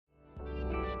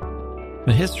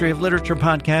The History of Literature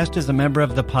podcast is a member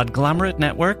of the Podglomerate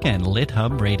Network and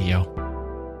LitHub Radio.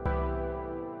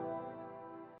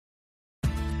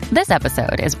 This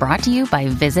episode is brought to you by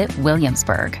Visit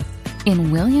Williamsburg. In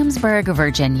Williamsburg,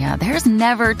 Virginia, there's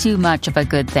never too much of a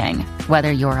good thing.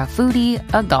 Whether you're a foodie,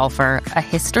 a golfer, a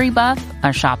history buff, a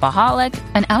shopaholic,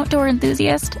 an outdoor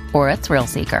enthusiast, or a thrill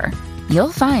seeker,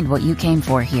 you'll find what you came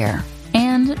for here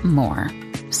and more.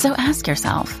 So ask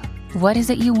yourself, what is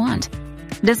it you want?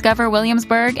 Discover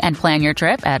Williamsburg and plan your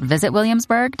trip at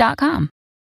visitwilliamsburg.com.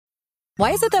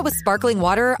 Why is it that with sparkling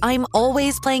water, I'm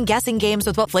always playing guessing games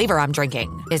with what flavor I'm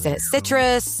drinking? Is it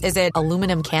citrus? Is it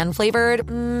aluminum can flavored?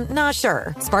 Not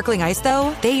sure. Sparkling ice,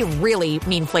 though, they really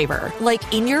mean flavor.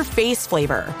 Like in-your-face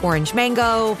flavor. Orange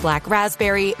mango, black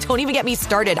raspberry. Don't even get me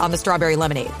started on the strawberry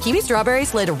lemonade. Kiwi Strawberry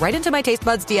slid right into my taste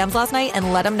buds DMs last night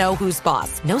and let them know who's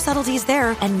boss. No subtleties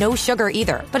there, and no sugar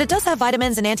either. But it does have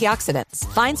vitamins and antioxidants.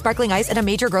 Find sparkling ice at a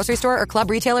major grocery store or club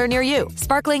retailer near you.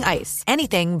 Sparkling ice.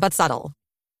 Anything but subtle.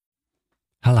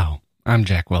 Hello, I'm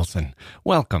Jack Wilson.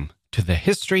 Welcome to the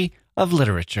History of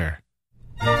Literature.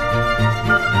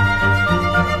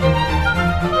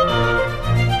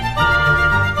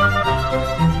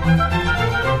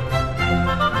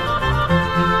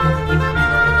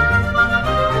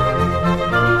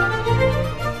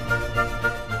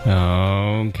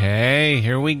 Okay,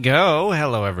 here we go.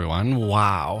 Hello, everyone.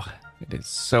 Wow. It is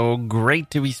so great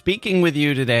to be speaking with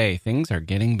you today. Things are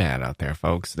getting bad out there,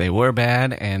 folks. They were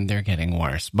bad, and they're getting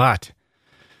worse. But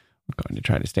we're going to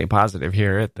try to stay positive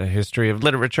here at the History of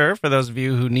Literature. For those of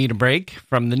you who need a break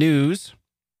from the news,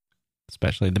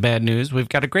 especially the bad news, we've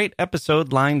got a great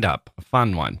episode lined up, a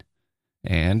fun one.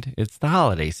 And it's the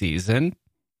holiday season.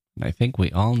 I think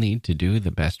we all need to do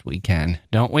the best we can,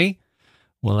 don't we?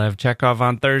 We'll have Chekhov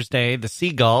on Thursday, the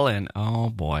seagull, and oh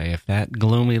boy, if that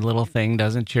gloomy little thing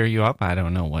doesn't cheer you up, I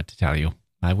don't know what to tell you.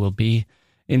 I will be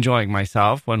enjoying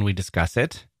myself when we discuss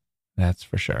it, that's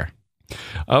for sure.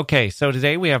 Okay, so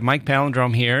today we have Mike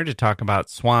Palindrome here to talk about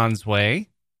Swann's Way,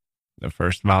 the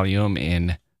first volume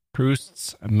in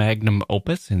Proust's magnum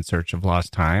opus, In Search of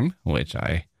Lost Time, which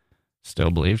I still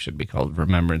believe should be called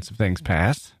Remembrance of Things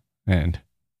Past, and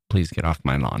please get off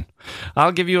my lawn.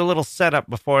 I'll give you a little setup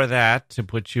before that to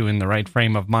put you in the right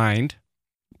frame of mind.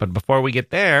 But before we get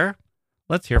there,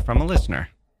 let's hear from a listener.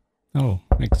 Oh,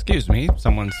 excuse me.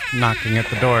 Someone's knocking at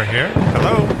the door here.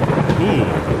 Hello? Ooh.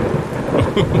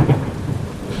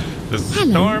 The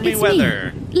stormy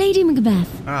weather. Me, Lady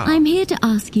Macbeth. Oh. I'm here to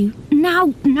ask you...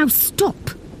 Now stop.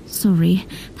 Sorry,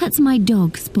 that's my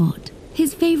dog, Spot.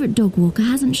 His favourite dog walker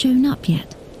hasn't shown up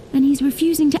yet, and he's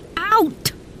refusing to...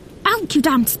 Out, you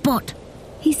damn Spot!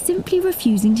 He's simply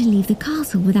refusing to leave the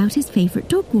castle without his favourite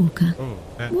dog walker.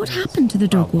 What happened to the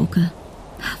dog walker?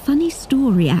 Funny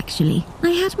story, actually. I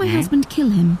had my husband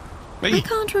kill him. I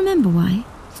can't remember why.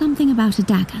 Something about a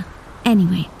dagger.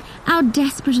 Anyway, our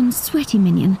desperate and sweaty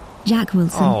minion, Jack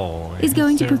Wilson, is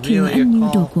going to procure a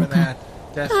new dog walker.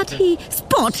 But he...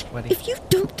 Spot! If you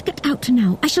don't get out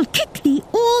now, I shall kick thee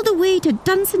all the way to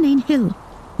Dunsinane Hill.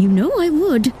 You know I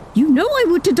would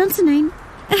to Dunsinane.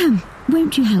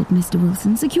 Won't you help Mr.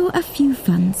 Wilson secure a few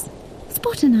funds?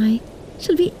 Spot and I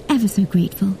shall be ever so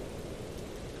grateful.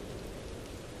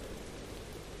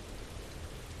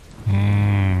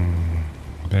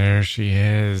 There she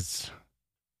is,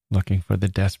 looking for the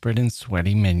desperate and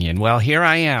sweaty minion. Well, here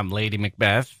I am, Lady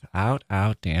Macbeth. Out,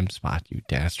 damn Spot, you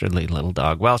dastardly little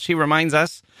dog. Well, she reminds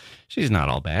us she's not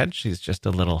all bad. She's just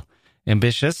a little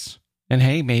ambitious. And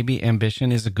hey, maybe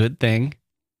ambition is a good thing.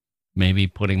 Maybe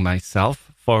putting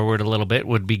myself forward a little bit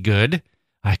would be good.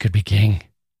 I could be king.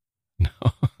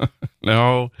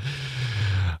 No,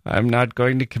 I'm not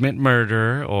going to commit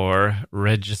murder or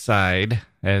regicide,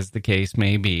 as the case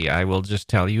may be. I will just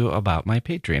tell you about my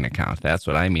Patreon account. That's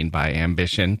what I mean by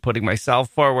ambition, putting myself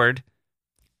forward.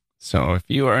 So if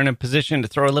you are in a position to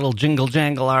throw a little jingle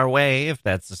jangle our way, if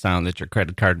that's the sound that your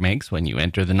credit card makes when you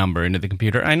enter the number into the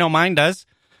computer, I know mine does,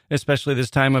 especially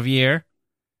this time of year.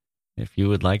 If you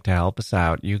would like to help us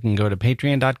out, you can go to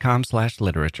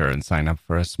patreon.com/literature and sign up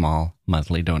for a small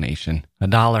monthly donation.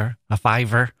 $1, a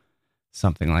 $5,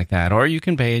 something like that. Or you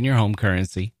can pay in your home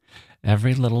currency.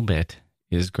 Every little bit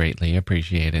is greatly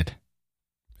appreciated.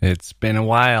 It's been a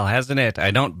while, hasn't it?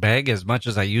 I don't beg as much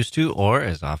as I used to or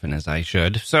as often as I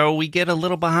should, so we get a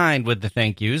little behind with the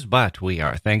thank yous, but we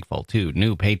are thankful to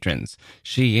new patrons: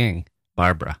 Shi Ying,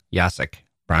 Barbara, Yasek,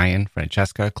 Brian,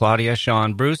 Francesca, Claudia,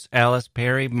 Sean, Bruce, Alice,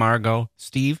 Perry, Margot,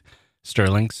 Steve,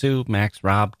 Sterling, Sue, Max,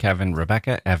 Rob, Kevin,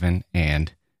 Rebecca, Evan,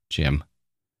 and Jim.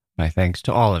 My thanks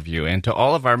to all of you and to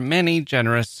all of our many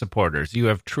generous supporters. You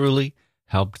have truly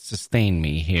helped sustain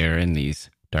me here in these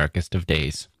darkest of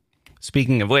days.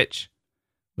 Speaking of which,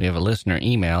 We have a listener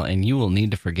email, and you will need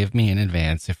to forgive me in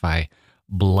advance if I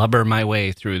blubber my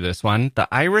way through this one. The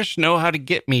Irish know how to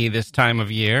get me this time of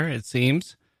year, it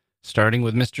seems, starting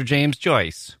with Mr. James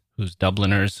Joyce, whose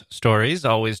Dubliners' stories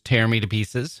always tear me to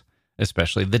pieces,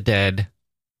 especially The Dead.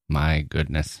 My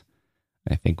goodness.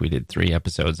 I think we did 3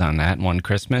 episodes on that one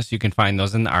Christmas. You can find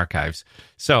those in the archives.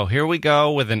 So here we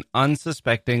go with an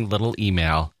unsuspecting little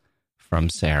email from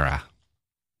Sarah.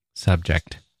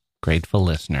 Subject, grateful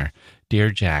listener. Dear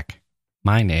Jack,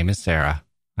 my name is Sarah.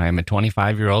 I am a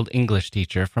 25-year-old English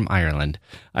teacher from Ireland.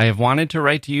 I have wanted to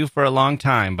write to you for a long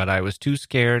time, but I was too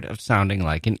scared of sounding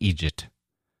like an Egypt.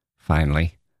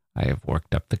 Finally, I have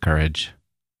worked up the courage.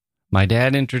 My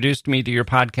dad introduced me to your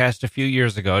podcast a few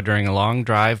years ago during a long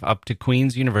drive up to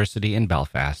Queen's University in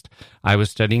Belfast. I was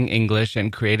studying English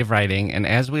and creative writing, and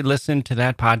as we listened to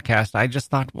that podcast, I just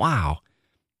thought, wow,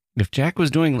 if Jack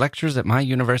was doing lectures at my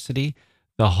university,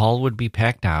 the hall would be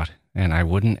packed out, and I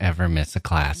wouldn't ever miss a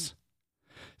class.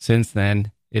 Since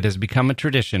then, it has become a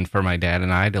tradition for my dad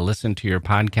and I to listen to your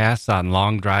podcasts on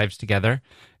long drives together,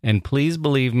 and please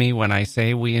believe me when I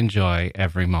say we enjoy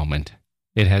every moment.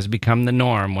 It has become the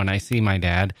norm when I see my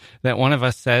dad that one of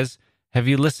us says, "Have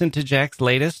you listened to Jack's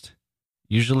latest?"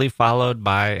 Usually followed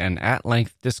by an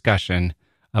at-length discussion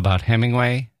about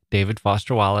Hemingway, David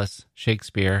Foster Wallace,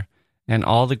 Shakespeare, and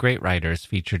all the great writers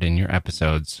featured in your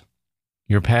episodes.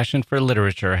 Your passion for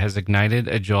literature has ignited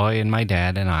a joy in my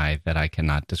dad and I that I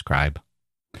cannot describe.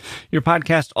 Your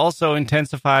podcast also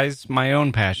intensifies my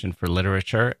own passion for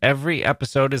literature. Every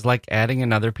episode is like adding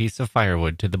another piece of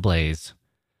firewood to the blaze.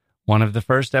 One of the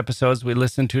first episodes we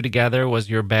listened to together was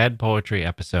your bad poetry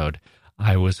episode.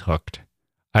 I was hooked.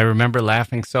 I remember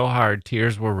laughing so hard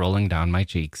tears were rolling down my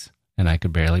cheeks, and I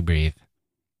could barely breathe.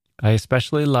 I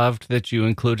especially loved that you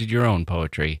included your own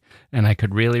poetry, and I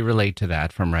could really relate to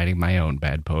that from writing my own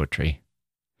bad poetry.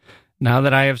 Now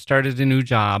that I have started a new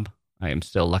job, I am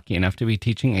still lucky enough to be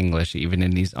teaching English even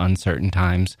in these uncertain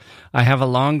times. I have a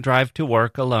long drive to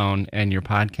work alone, and your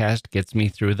podcast gets me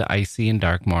through the icy and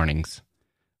dark mornings.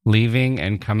 Leaving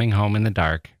and coming home in the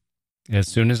dark. As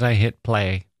soon as I hit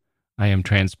play, I am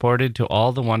transported to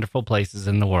all the wonderful places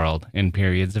in the world and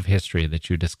periods of history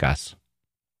that you discuss.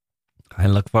 I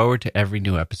look forward to every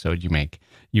new episode you make.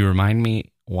 You remind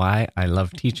me why I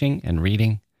love teaching and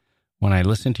reading. When I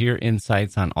listen to your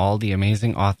insights on all the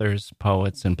amazing authors,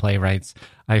 poets, and playwrights,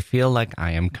 I feel like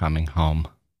I am coming home.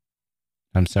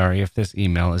 I'm sorry if this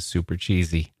email is super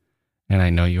cheesy, and I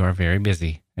know you are very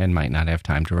busy and might not have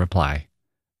time to reply.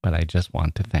 But I just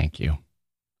want to thank you.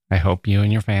 I hope you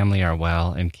and your family are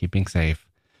well and keeping safe.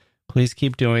 Please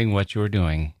keep doing what you are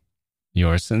doing.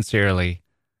 Yours sincerely,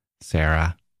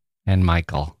 Sarah and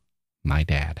Michael, my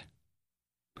dad.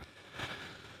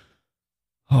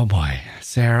 Oh boy,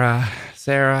 Sarah.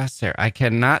 I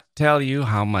cannot tell you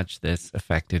how much this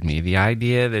affected me. The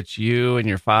idea that you and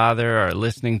your father are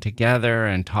listening together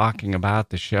and talking about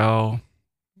the show,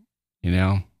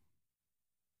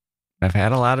 I've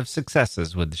had a lot of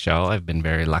successes with the show. I've been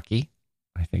very lucky.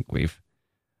 I think we've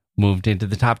moved into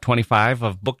the top 25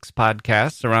 of books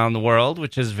podcasts around the world,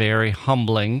 which is very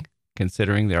humbling,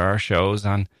 considering there are shows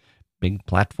on big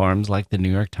platforms like the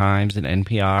New York Times and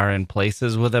NPR and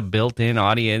places with a built-in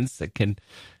audience that can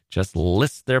just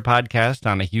list their podcast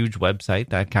on a huge website,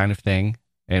 that kind of thing.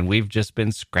 And we've just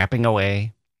been scrapping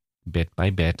away bit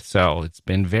by bit. So it's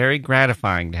been very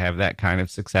gratifying to have that kind of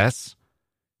success.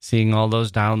 Seeing all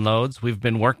those downloads, we've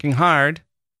been working hard.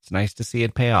 It's nice to see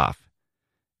it pay off.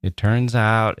 It turns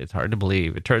out, it's hard to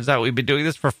believe, it turns out we've been doing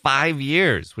this for 5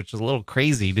 years, which is a little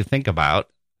crazy to think about.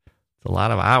 It's a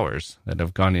lot of hours that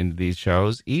have gone into these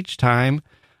shows. Each time,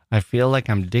 I feel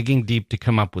like I'm digging deep to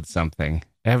come up with something.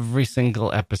 Every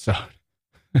single episode.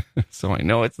 So I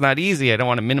know it's not easy. I don't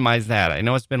want to minimize that. I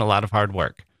know it's been a lot of hard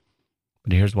work.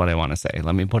 But here's what I want to say.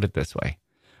 Let me put it this way.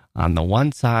 On the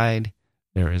one side,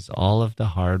 there is all of the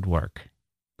hard work.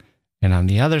 And on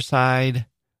the other side,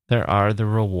 there are the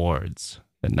rewards.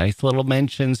 The nice little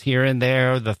mentions here and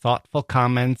there, the thoughtful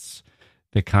comments,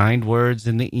 the kind words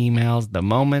in the emails, the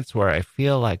moments where I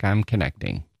feel like I'm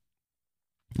connecting.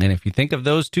 And if you think of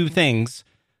those two things,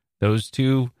 those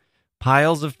two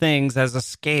piles of things as a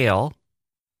scale,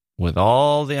 with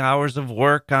all the hours of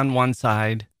work on one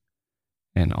side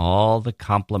and all the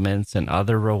compliments and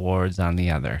other rewards on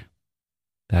the other,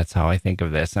 that's how I think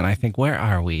of this. And I think, where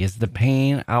are we? Is the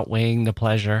pain outweighing the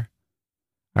pleasure?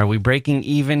 Are we breaking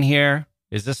even here?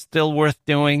 Is this still worth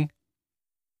doing?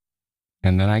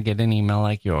 And then I get an email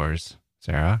like yours,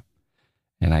 Sarah,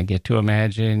 and I get to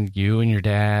imagine you and your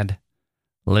dad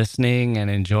listening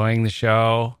and enjoying the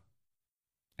show.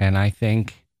 And I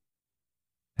think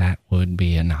that would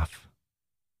be enough.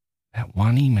 That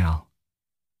one email.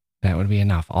 That would be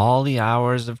enough. All the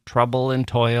hours of trouble and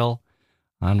toil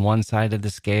on one side of the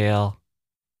scale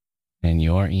and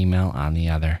your email on the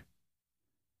other.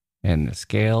 And the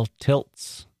scale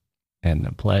tilts and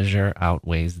the pleasure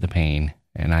outweighs the pain.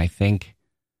 And I think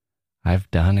I've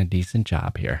done a decent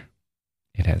job here.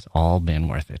 It has all been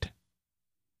worth it.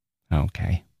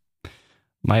 Okay.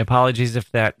 My apologies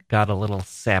if that got a little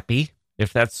sappy,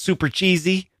 if that's super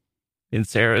cheesy in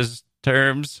Sarah's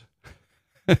terms.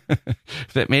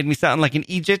 If that made me sound like an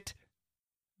Egypt.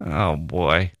 Oh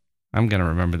boy, I'm going to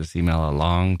remember this email a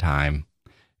long time.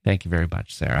 Thank you very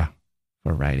much, Sarah,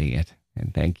 for writing it.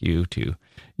 And thank you to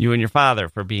you and your father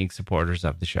for being supporters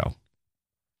of the show.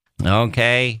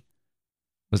 Okay.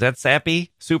 Was that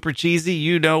sappy? Super cheesy?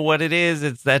 You know what it is.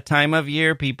 It's that time of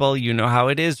year, people. You know how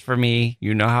it is for me.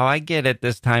 You know how I get it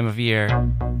this time of year.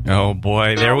 Oh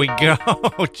boy, there we go.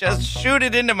 Just shoot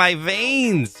it into my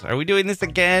veins. Are we doing this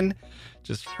again?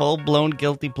 Just full-blown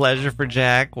guilty pleasure for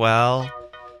Jack. Well,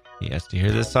 he has to hear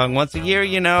this song once a year,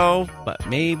 you know, but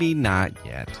maybe not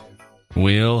yet.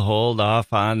 We'll hold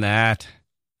off on that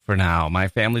for now. My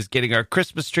family's getting our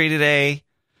Christmas tree today.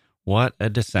 What a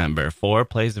December. 4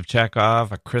 plays of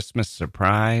Chekhov, a Christmas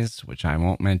surprise, which I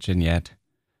won't mention yet,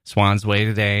 Swann's Way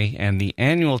today, and the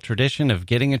annual tradition of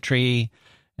getting a tree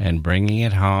and bringing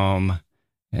it home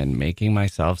and making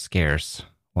myself scarce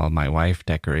while my wife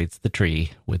decorates the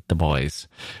tree with the boys.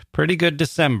 Pretty good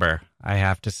December, I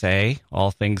have to say.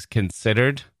 All things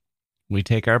considered, we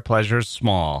take our pleasures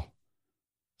small.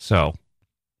 So,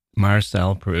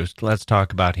 Marcel Proust, let's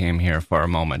talk about him here for a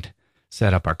moment.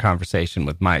 Set up our conversation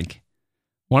with Mike.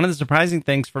 One of the surprising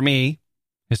things for me,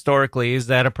 historically, is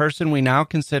that a person we now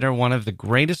consider one of the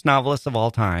greatest novelists of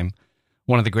all time,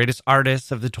 one of the greatest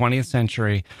artists of the 20th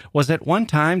century, was at one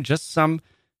time just some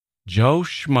Joe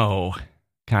Schmo,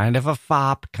 kind of a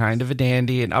fop, kind of a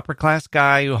dandy, an upper-class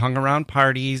guy who hung around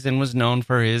parties and was known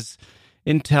for his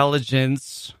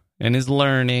intelligence and his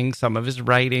learning. Some of his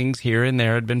writings here and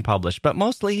there had been published, but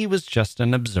mostly he was just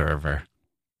an observer.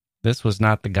 This was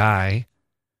not the guy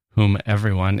whom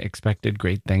everyone expected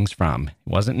great things from.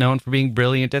 He wasn't known for being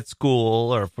brilliant at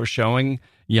school or for showing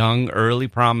young early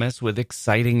promise with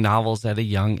exciting novels at a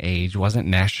young age. Wasn't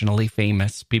nationally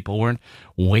famous. People weren't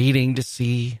waiting to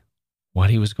see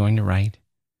what he was going to write.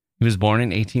 He was born in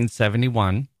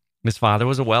 1871. His father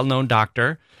was a well-known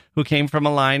doctor who came from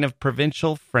a line of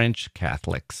provincial French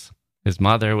Catholics. His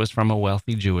mother was from a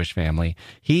wealthy Jewish family.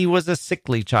 He was a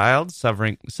sickly child,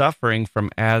 suffering from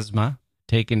asthma,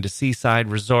 taken to seaside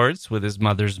resorts with his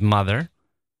mother's mother,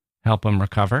 help him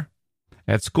recover.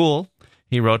 At school,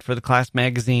 he wrote for the class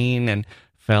magazine and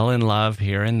fell in love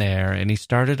here and there, and he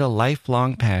started a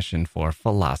lifelong passion for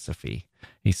philosophy.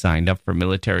 He signed up for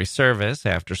military service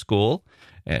after school,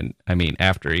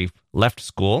 after he left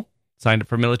school. Signed up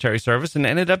for military service and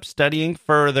ended up studying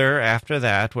further after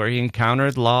that, where he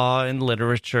encountered law and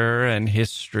literature and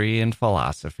history and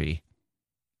philosophy.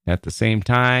 At the same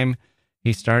time,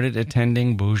 he started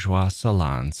attending bourgeois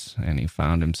salons, and he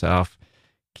found himself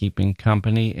keeping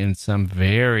company in some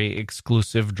very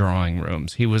exclusive drawing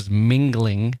rooms. He was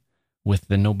mingling with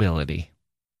the nobility.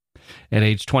 At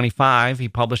age 25, he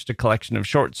published a collection of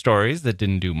short stories that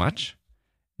didn't do much.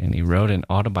 And he wrote an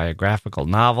autobiographical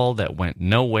novel that went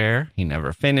nowhere. He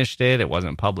never finished it. It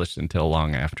wasn't published until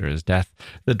long after his death.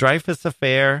 The Dreyfus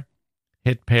Affair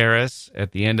hit Paris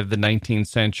at the end of the 19th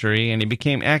century, and he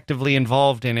became actively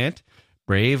involved in it,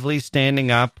 bravely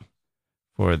standing up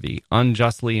for the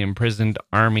unjustly imprisoned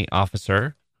army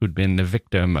officer who'd been the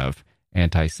victim of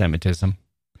anti-Semitism.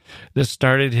 This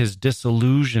started his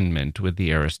disillusionment with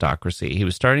the aristocracy. He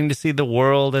was starting to see the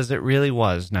world as it really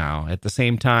was now. At the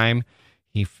same time,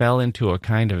 he fell into a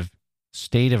kind of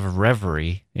state of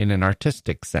reverie in an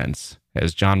artistic sense,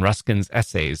 as John Ruskin's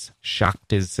essays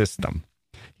shocked his system.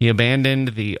 He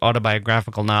abandoned the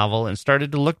autobiographical novel and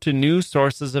started to look to new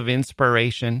sources of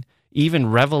inspiration,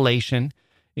 even revelation,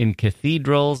 in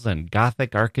cathedrals and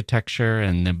Gothic architecture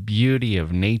and the beauty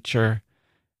of nature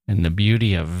and the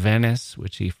beauty of Venice,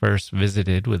 which he first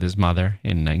visited with his mother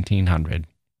in 1900.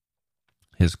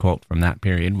 His quote from that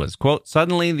period was, quote,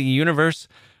 "Suddenly the universe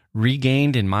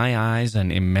regained in my eyes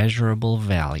an immeasurable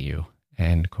value,"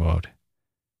 end quote.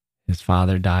 His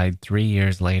father died 3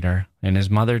 years later, and his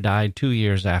mother died 2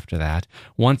 years after that.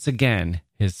 Once again,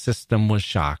 his system was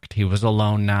shocked. He was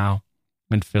alone now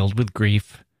and filled with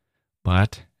grief.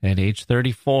 But at age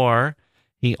 34,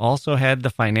 he also had the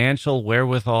financial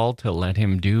wherewithal to let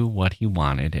him do what he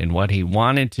wanted. And what he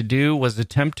wanted to do was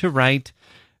attempt to write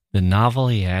the novel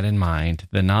he had in mind,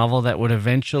 the novel that would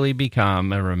eventually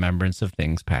become a remembrance of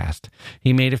things past.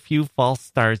 He made a few false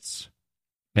starts,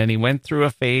 And he went through a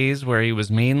phase where he was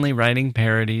mainly writing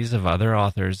parodies of other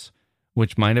authors,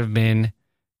 which might have been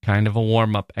kind of a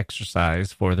warm-up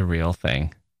exercise for the real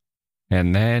thing.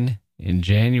 And then, in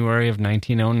January of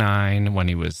 1909, when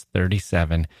he was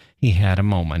 37, he had a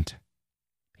moment.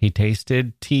 He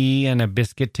tasted tea and a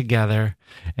biscuit together,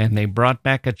 and they brought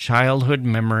back a childhood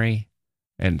memory,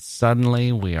 and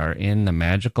suddenly we are in the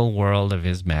magical world of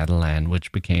his Madeleine,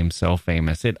 which became so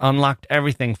famous. It unlocked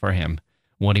everything for him,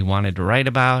 what he wanted to write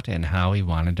about and how he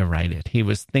wanted to write it. He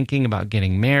was thinking about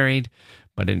getting married,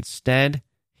 but instead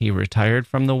he retired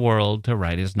from the world to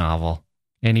write his novel.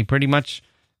 And he pretty much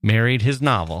married his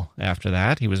novel after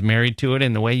that. He was married to it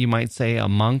in the way you might say a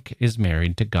monk is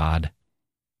married to God.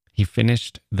 He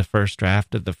finished the first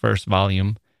draft of the first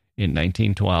volume in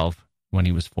 1912 when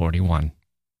he was 41.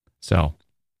 So,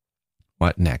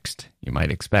 what next? You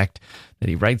might expect that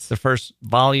he writes the first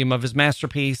volume of his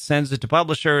masterpiece, sends it to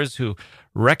publishers who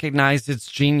recognize its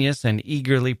genius and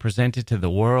eagerly present it to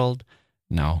the world.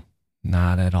 No,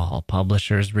 not at all.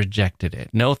 Publishers rejected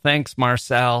it. No thanks,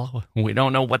 Marcel. We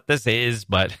don't know what this is,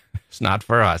 but it's not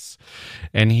for us.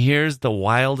 And here's the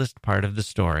wildest part of the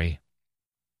story.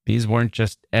 These weren't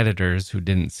just editors who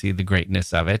didn't see the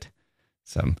greatness of it.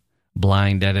 Some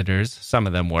blind editors, some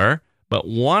of them were. But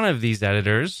one of these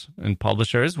editors and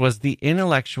publishers was the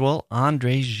intellectual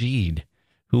André Gide,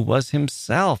 who was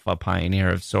himself a pioneer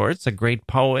of sorts, a great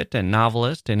poet and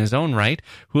novelist in his own right,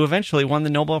 who eventually won the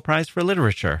Nobel Prize for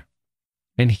Literature.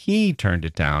 And he turned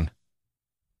it down.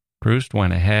 Proust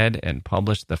went ahead and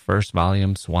published the first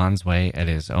volume, Swann's Way, at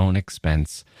his own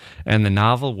expense. And the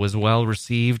novel was well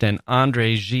received, and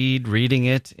André Gide, reading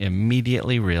it,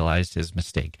 immediately realized his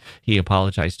mistake. He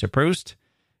apologized to Proust,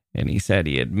 and he said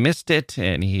he had missed it,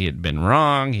 and he had been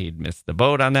wrong. He'd missed the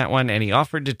boat on that one, and he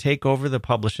offered to take over the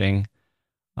publishing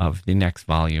of the next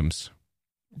volumes.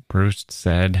 Proust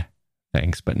said,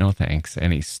 thanks, but no thanks,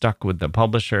 and he stuck with the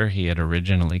publisher he had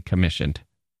originally commissioned.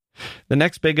 The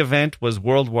next big event was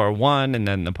World War I and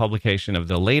then the publication of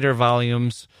the later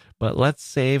volumes, but let's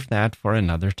save that for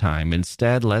another time.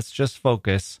 Instead, let's just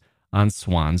focus on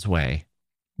Swann's Way,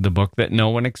 the book that no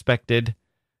one expected,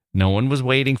 no one was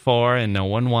waiting for, and no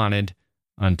one wanted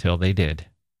until they did.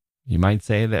 You might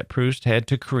say that Proust had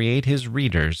to create his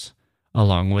readers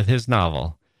along with his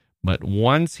novel, but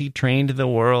once he trained the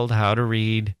world how to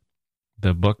read,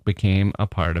 the book became a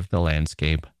part of the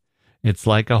landscape. It's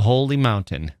like a holy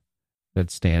mountain that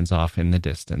stands off in the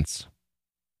distance.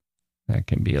 That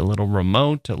can be a little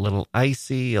remote, a little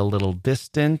icy, a little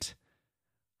distant.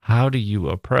 How do you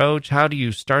approach? How do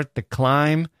you start the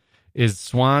climb? Is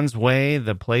Swann's Way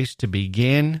the place to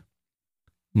begin?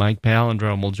 Mike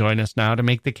Palindrome will join us now to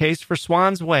make the case for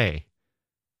Swann's Way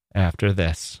after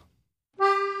this.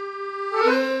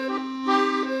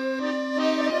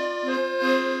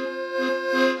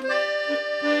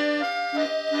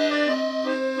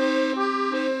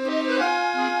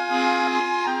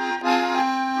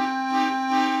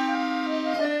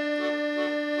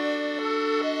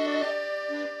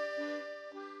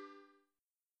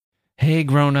 Hey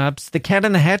grown-ups, the Cat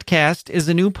in the Hat Cast is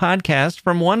a new podcast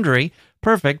from Wondery,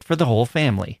 perfect for the whole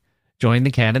family. Join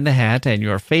the Cat in the Hat and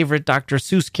your favorite Dr.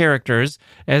 Seuss characters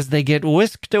as they get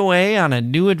whisked away on a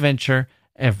new adventure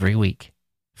every week.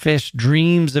 Fish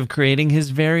dreams of creating his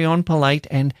very own polite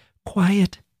and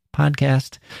quiet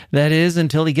podcast. That is,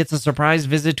 until he gets a surprise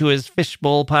visit to his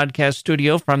Fishbowl podcast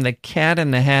studio from the Cat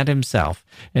in the Hat himself,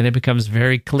 and it becomes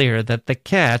very clear that the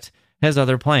cat has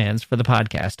other plans for the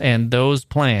podcast, and those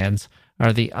plans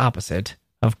are the opposite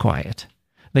of quiet.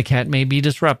 The cat may be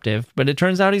disruptive, but it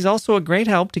turns out he's also a great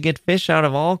help to get Fish out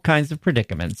of all kinds of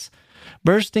predicaments.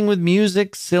 Bursting with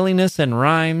music, silliness, and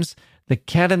rhymes, the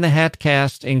Cat in the Hat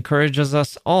Cast encourages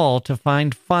us all to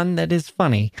find fun that is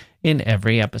funny in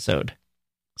every episode.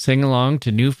 Sing along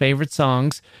to new favorite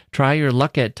songs, try your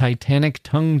luck at Titanic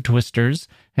tongue twisters,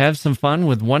 have some fun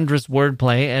with wondrous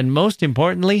wordplay, and most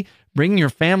importantly, bring your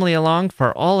family along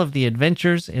for all of the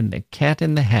adventures in the Cat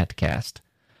in the Hat Cast.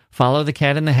 Follow the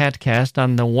Cat in the Hat Cast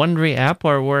on the Wondery app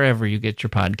or wherever you get your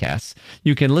podcasts.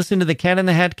 You can listen to the Cat in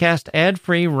the Hat Cast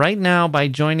ad-free right now by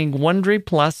joining Wondery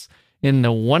Plus in the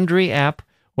Wondery app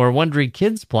or Wondery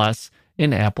Kids Plus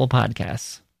in Apple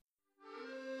Podcasts.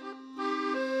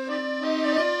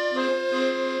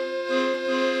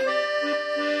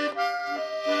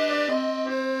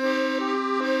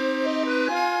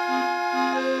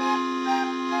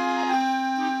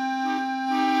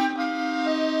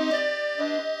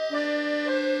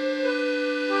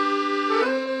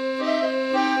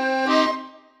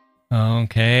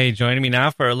 Okay, joining me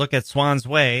now for a look at Swann's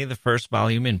Way, the first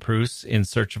volume in Proust's In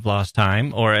Search of Lost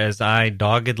Time, or as I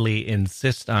doggedly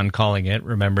insist on calling it,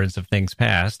 Remembrance of Things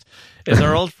Past, is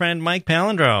our old friend Mike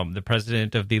Palindrome, the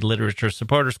president of the Literature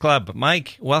Supporters Club.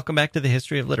 Mike, welcome back to the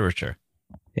History of Literature.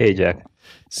 Hey, Jack.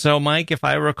 So, Mike, if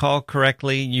I recall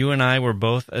correctly, you and I were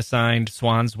both assigned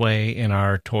Swann's Way in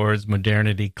our Towards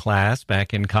Modernity class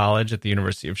back in college at the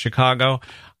University of Chicago.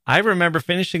 I remember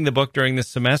finishing the book during the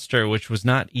semester, which was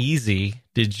not easy.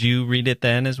 Did you read it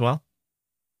then as well?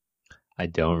 I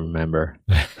don't remember.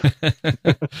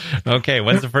 Okay,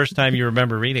 when's the first time you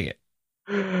remember reading it?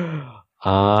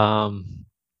 I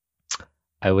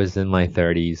was in my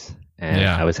 30s, and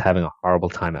I was having a horrible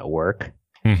time at work.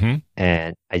 Mm-hmm.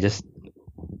 And I just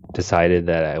decided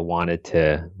that I wanted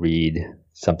to read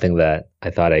something that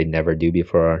I thought I'd never do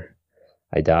before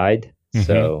I died. Mm-hmm.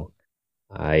 So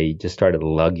I just started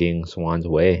lugging Swann's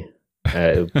Way,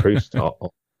 Proust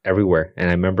everywhere. And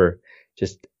I remember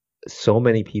just so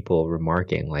many people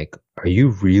remarking, like, "Are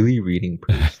you really reading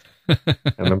Proust?" I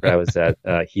remember I was at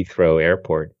Heathrow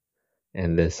Airport,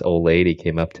 and this old lady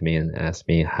came up to me and asked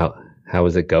me how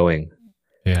was it going.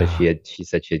 Yeah. She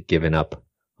said she had given up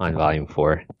on volume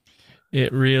 4.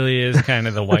 It really is kind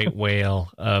of the white whale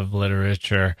of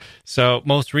literature. So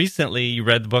most recently, you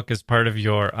read the book as part of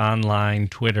your online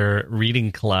Twitter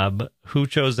reading club. Who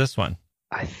chose this one?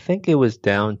 I think it was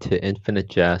down to Infinite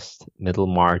Jest,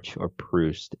 Middlemarch, or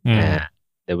Proust. And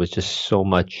there was just so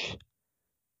much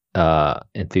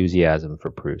enthusiasm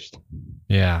for Proust.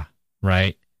 Yeah,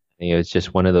 right. It was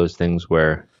just one of those things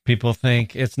where people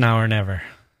think it's now or never.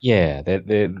 Yeah,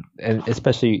 and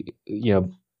especially,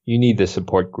 you need the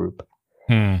support group.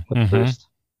 First.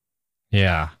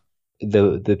 Yeah.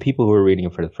 The people who were reading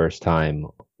it for the first time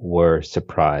were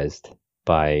surprised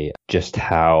by just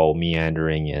how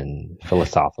meandering and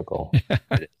philosophical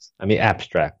it is. I mean,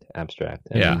 abstract. I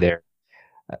mean,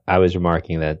 I was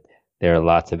remarking that there are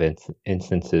lots of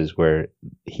instances where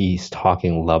he's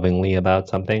talking lovingly about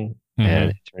something,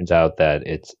 and it turns out that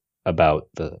it's about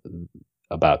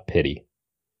pity.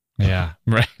 Yeah,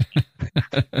 right.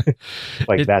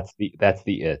 Like that's the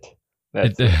it.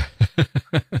 That's it.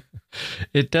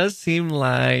 It does seem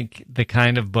like the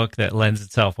kind of book that lends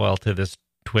itself well to this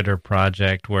Twitter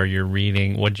project where you're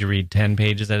reading. What'd you read? 10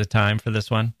 pages at a time for this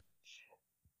one?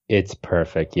 It's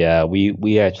perfect. Yeah, we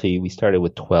started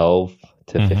with 12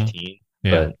 to 15,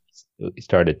 but we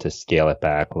started to scale it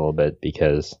back a little bit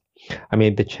because, I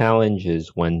mean, the challenge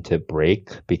is when to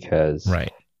break because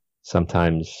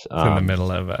sometimes it's in the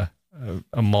middle of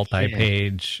a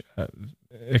multi-page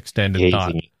extended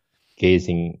thought.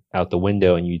 Gazing out the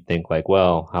window, and you'd think like,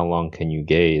 well, how long can you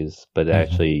gaze? But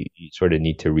actually, you sort of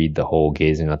need to read the whole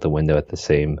gazing out the window at the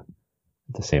same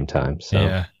time. So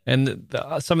yeah, and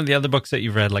some of the other books that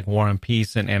you've read, like War and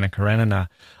Peace and Anna Karenina,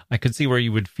 I could see where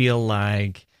you would feel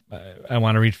like I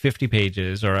want to read 50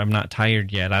 pages, or I'm not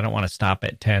tired yet. I don't want to stop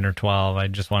at 10 or 12. I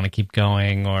just want to keep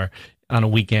going. Or on a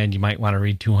weekend, you might want to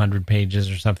read 200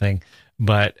 pages or something.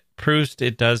 But Proust,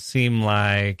 it does seem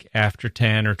like after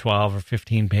 10 or 12 or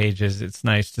 15 pages, it's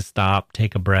nice to stop,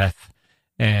 take a breath,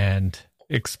 and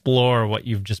explore what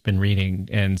you've just been reading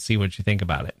and see what you think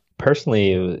about it.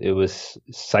 Personally, it was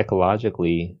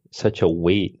psychologically such a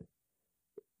weight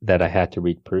that I had to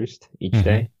read Proust each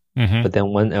day. Mm-hmm. But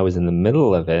then when I was in the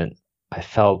middle of it, I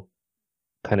felt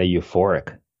kind of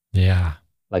euphoric. Yeah.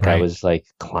 Like I was like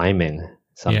climbing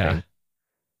something. Yeah.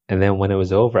 And then when it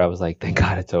was over, I was like, thank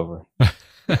God it's over.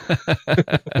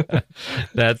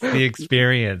 That's the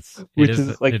experience. Which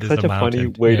is like such a funny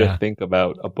way to think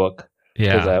about a book.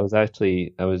 Yeah. Because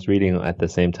I was reading at the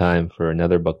same time for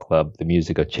another book club, The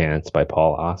Music of Chance by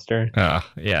Paul Auster.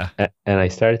 Yeah. And I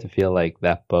started to feel like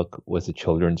that book was a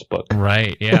children's book.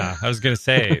 Right. Yeah. I was going to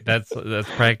say that's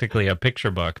practically a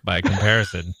picture book by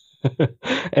comparison.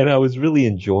 And I was really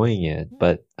enjoying it,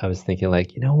 but I was thinking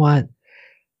like, you know what?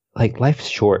 Like life's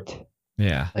short.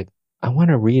 Yeah. Like I want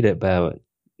to read about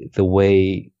the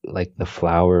way like the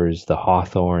flowers, the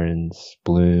hawthorns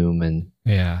bloom. And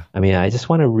I mean, I just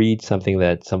want to read something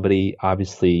that somebody,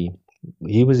 obviously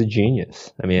he was a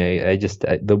genius. I mean,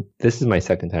 this is my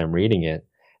second time reading it.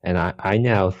 And I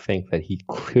now think that he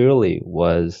clearly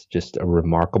was just a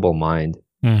remarkable mind,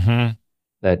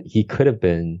 that he could have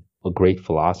been a great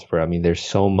philosopher. I mean, there's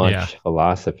so much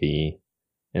philosophy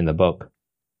in the book.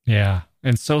 Yeah.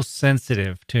 And so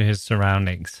sensitive to his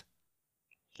surroundings.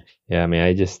 Yeah, I mean,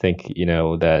 I just think,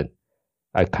 that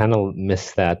I kind of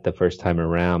missed that the first time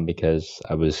around because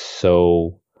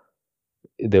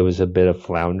there was a bit of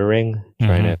floundering,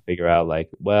 trying to figure out like,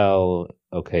 well,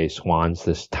 okay, Swann's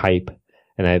this type.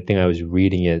 And I think I was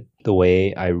reading it the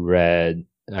way I read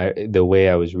the way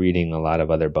I was reading a lot of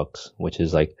other books, which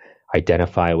is like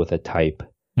identify with a type,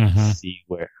 see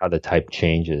how the type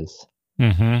changes.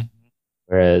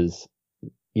 Whereas,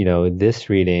 this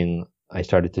reading, I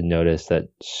started to notice that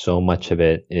so much of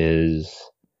it is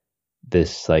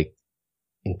this like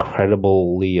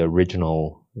incredibly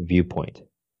original viewpoint.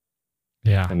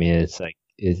 Yeah. I mean, it's like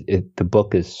the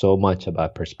book is so much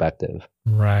about perspective.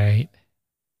 Right.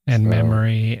 And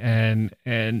memory and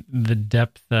the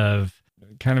depth of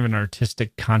kind of an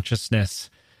artistic consciousness.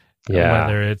 Yeah.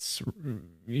 Whether it's,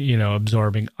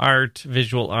 absorbing art,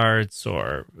 visual arts,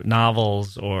 or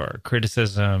novels, or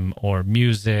criticism, or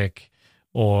music,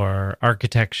 or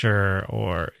architecture,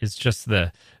 or it's just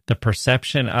the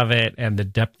perception of it and the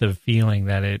depth of feeling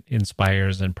that it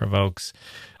inspires and provokes.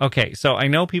 Okay, so I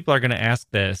know people are going to ask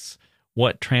this.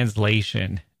 What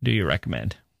translation do you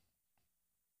recommend?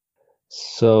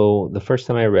 So the first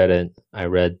time I read it, I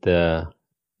read the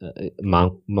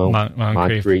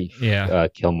Moncrief,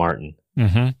 Kilmartin.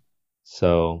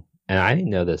 So, and I didn't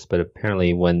know this, but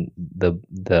apparently when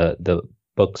the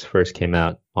books first came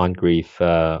out, Moncrief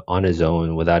on his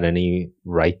own, without any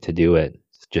right to do it,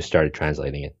 just started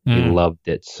translating it. He loved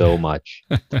it so much.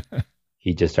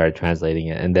 He just started translating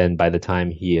it. And then by the time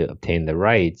he obtained the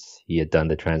rights, he had done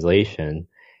the translation.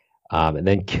 And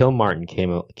then Kilmartin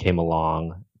came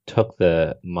along, took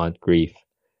the Moncrief,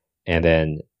 and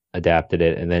then adapted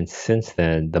it. And then since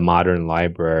then, the modern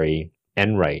library,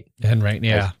 Enright.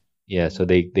 Yeah, so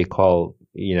they call,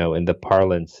 in the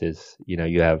parlance is,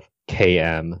 you have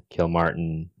KM,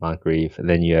 Kilmartin, Moncrief, and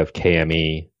then you have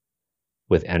KME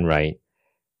with Enright.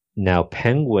 Now,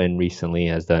 Penguin recently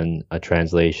has done a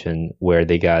translation where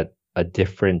they got a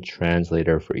different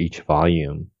translator for each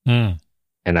volume. And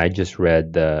I just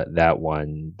read that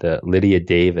one, the Lydia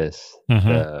Davis,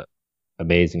 the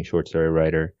amazing short story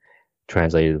writer,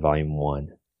 translated volume 1.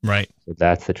 Right. So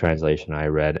that's the translation I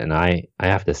read. And I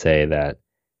have to say that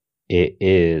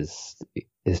it's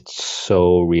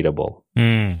so readable.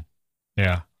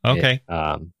 Yeah. Okay.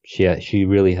 She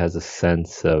really has a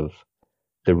sense of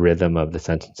the rhythm of the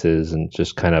sentences and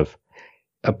just kind of,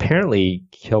 apparently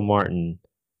Kilmartin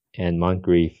and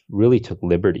Moncrief really took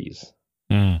liberties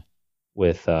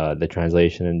with the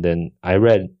translation. And then I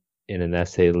read in an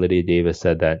essay, Lydia Davis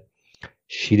said that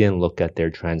she didn't look at their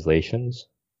translations.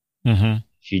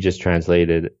 She just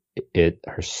translated it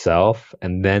herself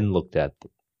and then looked at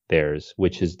theirs,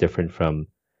 which is different from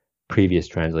previous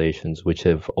translations, which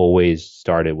have always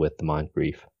started with the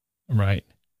Moncrief. Right.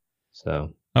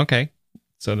 So. Okay.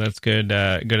 So that's good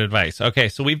advice. Okay,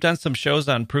 so we've done some shows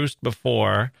on Proust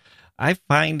before. I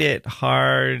find it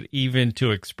hard even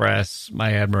to express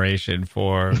my admiration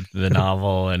for the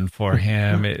novel and for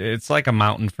him. It's like a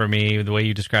mountain for me. The way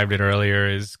you described it earlier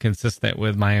is consistent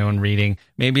with my own reading.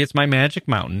 Maybe it's my magic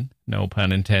mountain, no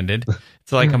pun intended.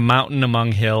 It's like a mountain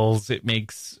among hills. It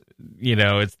makes,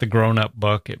 it's the grown-up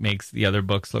book. It makes the other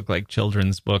books look like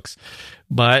children's books.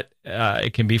 But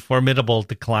it can be formidable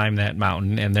to climb that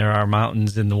mountain, and there are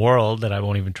mountains in the world that I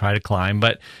won't even try to climb.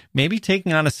 But maybe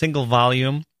taking on a single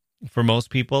volume for most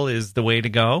people is the way to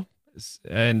go.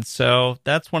 And so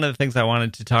that's one of the things I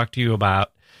wanted to talk to you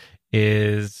about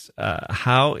is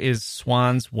how is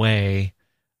Swann's Way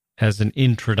as an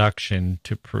introduction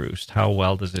to Proust? How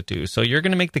well does it do? So you're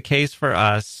going to make the case for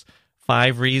us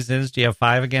 5 reasons. Do you have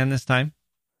 5 again this time?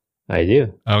 I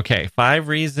do. Okay, 5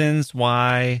 reasons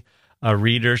why a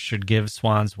reader should give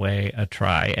Swann's Way a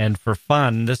try. And for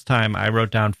fun, this time I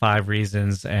wrote down 5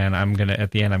 reasons, and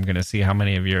at the end I'm gonna see how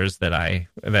many of yours that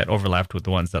overlapped with the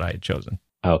ones that I had chosen.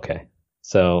 Okay.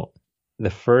 So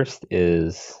the first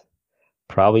is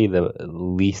probably the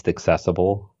least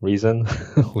accessible reason,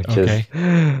 which is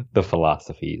the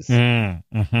philosophies.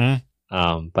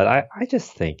 But I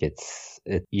just think it's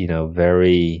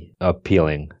very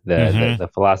appealing. The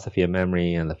philosophy of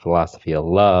memory and the philosophy of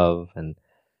love and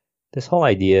this whole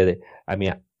idea that,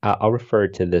 I'll refer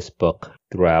to this book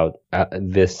throughout.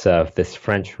 This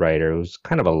French writer who's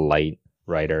kind of a light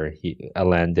writer,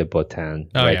 Alain de Botton.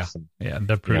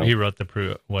 He wrote the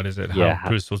Proust. What is it? How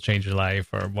Proust will change your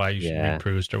life, or why you should read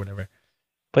Proust, or whatever.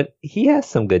 But he has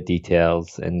some good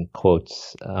details and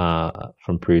quotes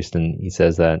from Proust, and he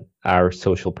says that our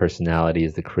social personality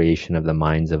is the creation of the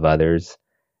minds of others,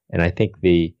 and I think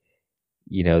that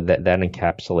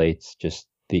encapsulates just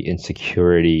the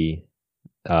insecurity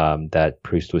that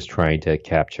Proust was trying to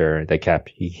capture.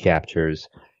 He captures,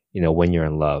 when you're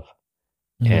in love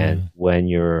and when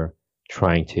you're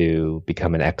trying to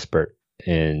become an expert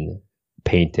in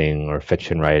painting or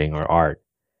fiction writing or art,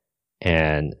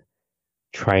 and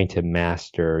trying to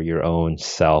master your own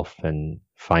self and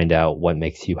find out what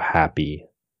makes you happy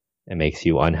and makes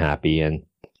you unhappy. And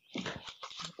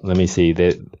Let me see.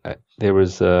 There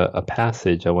was a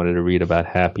passage I wanted to read about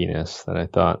happiness that I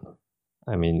thought,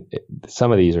 I mean,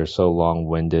 some of these are so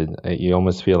long-winded. You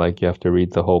almost feel like you have to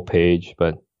read the whole page,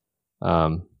 but,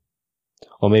 well,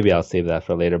 maybe I'll save that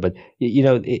for later. But,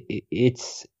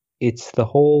 it's the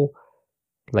whole,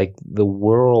 like, the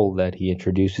world that he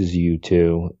introduces you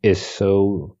to is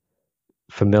so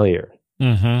familiar,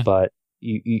 but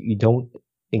you don't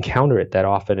encounter it that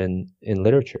often in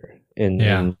literature,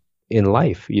 in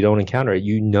life. You don't encounter it.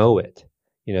 You know it.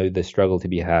 The struggle to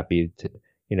be happy,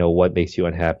 what makes you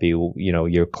unhappy,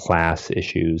 your class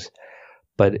issues.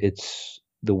 But it's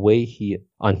the way he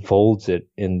unfolds it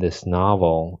in this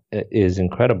novel is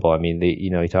incredible. I mean,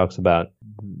 he talks about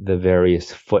the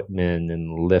various footmen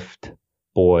and lift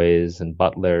boys and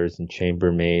butlers and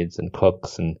chambermaids and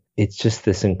cooks. And it's just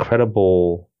this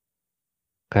incredible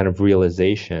kind of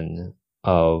realization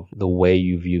of the way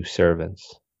you view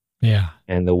servants. Yeah.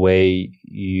 And the way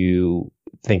you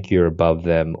think you're above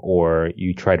them or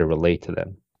you try to relate to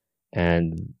them,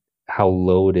 and how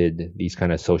loaded these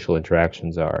kind of social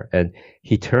interactions are. And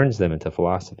he turns them into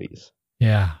philosophies.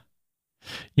 Yeah.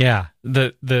 Yeah.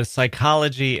 The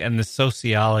psychology and the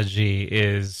sociology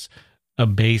is a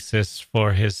basis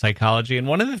for his psychology. And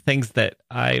one of the things that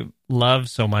I love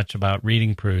so much about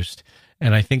reading Proust,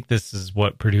 and I think this is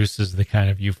what produces the kind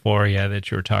of euphoria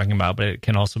that you were talking about, but it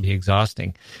can also be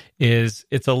exhausting, is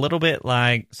it's a little bit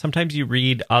like sometimes you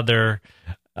read other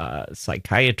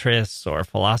psychiatrists or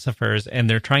philosophers, and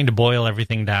they're trying to boil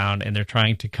everything down, and they're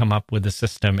trying to come up with a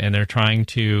system, and they're trying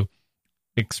to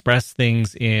express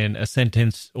things in a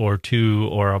sentence or two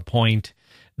or a point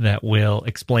that will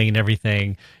explain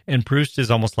everything. And Proust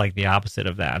is almost like the opposite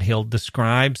of that. He'll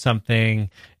describe something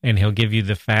and he'll give you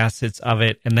the facets of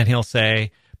it, and then he'll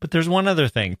say, but there's one other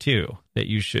thing too that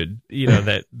you should,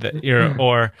 that you're,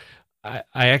 or I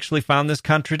actually found this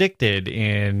contradicted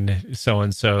in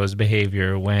so-and-so's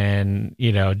behavior when,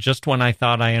 just when I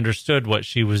thought I understood what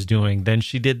she was doing, then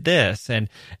she did this, and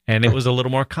it was a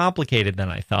little more complicated than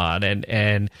I thought.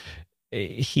 And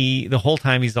he, the whole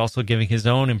time, he's also giving his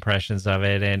own impressions of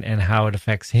it and how it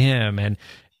affects him. And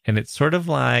it's sort of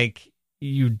like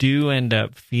you do end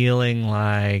up feeling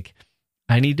like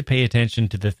I need to pay attention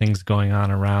to the things going on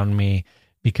around me,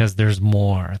 because there's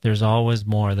more. There's always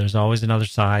more. There's always another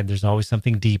side. There's always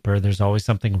something deeper. There's always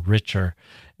something richer.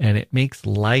 And it makes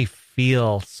life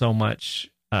feel so much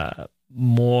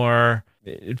more,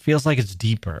 it feels like it's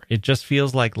deeper. It just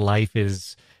feels like life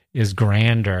is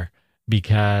grander,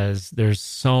 because there's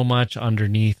so much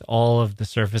underneath all of the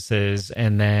surfaces.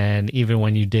 And then even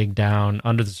when you dig down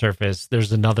under the surface,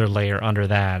 there's another layer under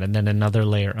that, and then another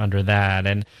layer under that.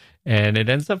 And it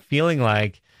ends up feeling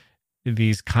like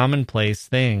these commonplace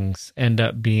things end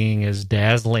up being as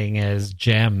dazzling as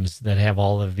gems that have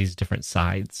all of these different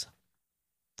sides.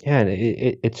 Yeah, and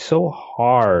it's so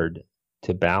hard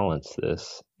to balance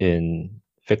this in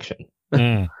fiction.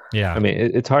 Yeah. I mean,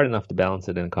 it's hard enough to balance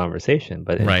it in conversation,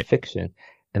 but in fiction,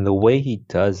 and the way he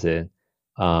does it,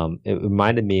 it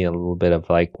reminded me a little bit of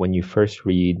like when you first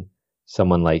read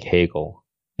someone like Hegel,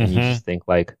 and you just think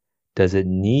like, does it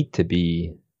need to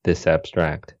be this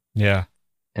abstract? Yeah.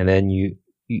 And then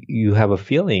you have a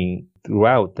feeling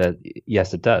throughout that,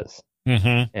 yes, it does.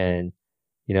 And,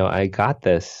 I got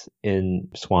this in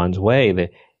Swann's Way.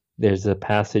 There's a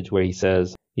passage where he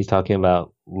says, he's talking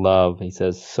about love. He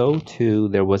says, so too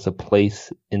there was a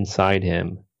place inside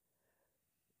him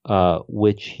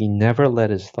which he never let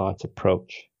his thoughts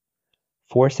approach,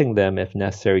 forcing them, if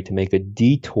necessary, to make a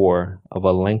detour of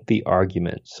a lengthy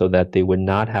argument so that they would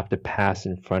not have to pass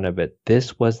in front of it.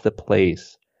 This was the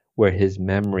place where his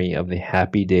memory of the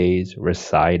happy days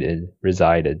resided.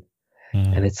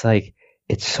 And it's like,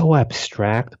 it's so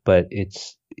abstract, but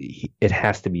it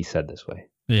has to be said this way.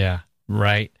 Yeah,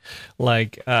 right.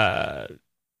 Like,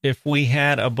 if we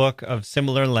had a book of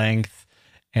similar length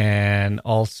and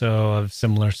also of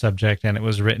similar subject, and it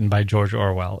was written by George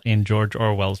Orwell in George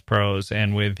Orwell's prose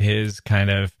and with his kind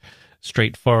of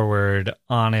straightforward,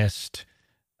 honest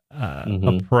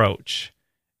approach,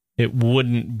 it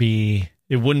wouldn't be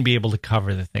able to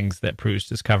cover the things that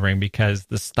Proust is covering, because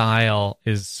the style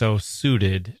is so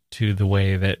suited to the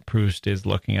way that Proust is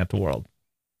looking at the world.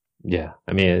 Yeah,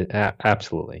 I mean,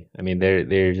 absolutely. I mean,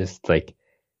 they're just like,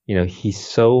 he's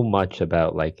so much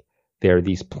about like, there are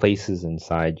these places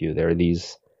inside you. There are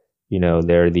these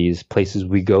places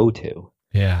we go to.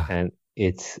 Yeah. And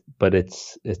it's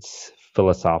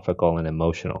philosophical and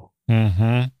emotional.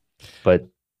 But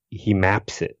he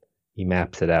maps it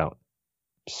out.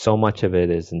 So much of it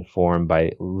is informed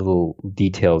by little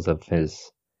details of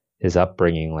his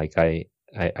upbringing. Like I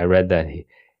read that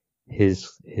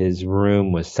his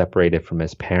room was separated from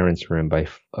his parents' room by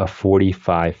a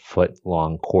 45-foot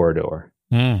long corridor,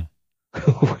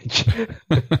 which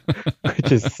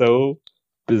which is so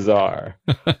bizarre.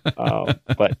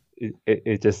 But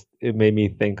it made me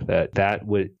think that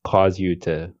would cause you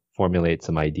to formulate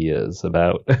some ideas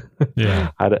about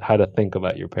how to think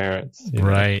about your parents.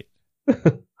 Right.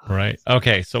 Right.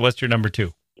 Okay. So what's your number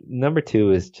 2? Number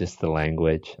 2 is just the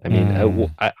language. I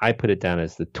mean, I put it down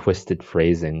as the twisted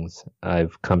phrasings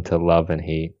I've come to love and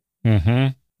hate. Mm-hmm.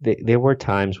 There were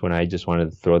times when I just wanted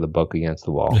to throw the book against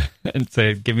the wall and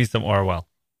say, "Give me some Orwell."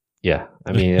 Yeah,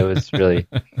 I mean, it was really.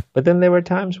 But then there were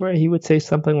times where he would say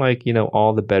something like,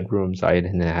 all the bedrooms I had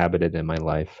inhabited in my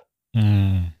life.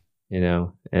 And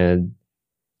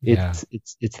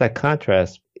it's that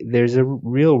contrast. There's a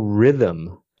real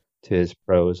rhythm to his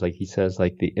prose. Like he says,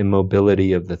 like the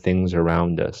immobility of the things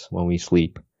around us when we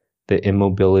sleep, the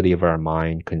immobility of our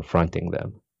mind confronting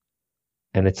them.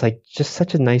 And it's like just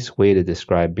such a nice way to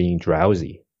describe being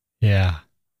drowsy. Yeah,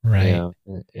 right.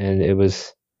 And it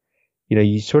was,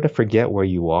 you sort of forget where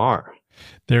you are.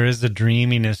 There is a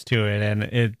dreaminess to it,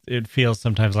 and it feels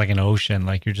sometimes like an ocean,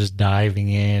 like you're just diving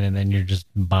in and then you're just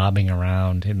bobbing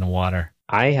around in the water.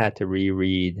 I had to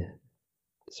reread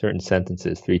certain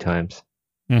sentences 3 times.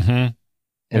 Mm-hmm.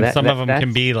 And some of them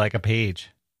can be like a page.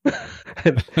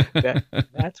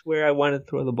 That's where I wanted to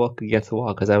throw the book against the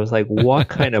wall, because I was like, what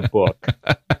kind of book?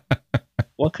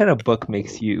 What kind of book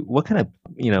makes you, what kind of,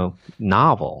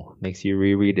 novel makes you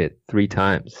reread it 3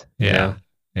 times? Yeah.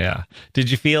 Yeah. Did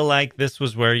you feel like this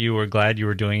was where you were glad you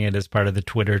were doing it as part of the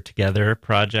Twitter Together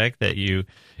project, that you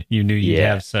knew you'd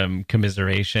have some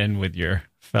commiseration with your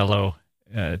fellow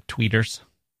tweeters?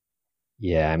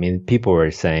 Yeah. I mean, people were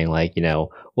saying like, well,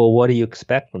 what do you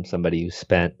expect from somebody who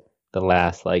spent the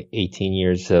last 18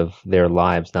 years of their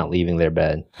lives not leaving their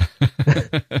bed?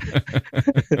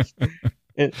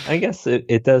 And I guess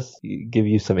it does give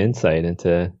you some insight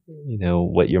into,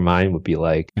 what your mind would be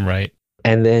like. Right.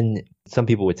 And then some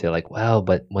people would say like, well,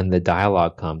 but when the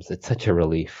dialogue comes, it's such a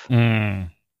relief.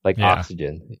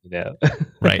 Oxygen,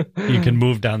 Right. You can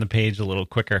move down the page a little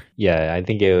quicker. Yeah, I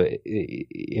think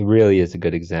it really is a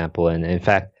good example. And in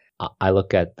fact, I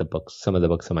look at some of the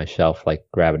books on my shelf, like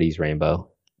Gravity's Rainbow,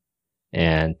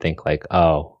 and think like,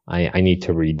 oh, I need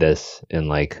to read this in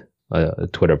like a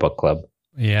Twitter book club.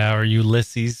 Yeah, or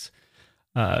Ulysses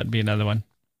would be another one.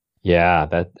 Yeah,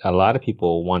 that a lot of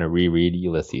people want to reread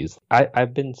Ulysses.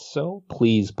 I've been so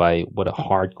pleased by what a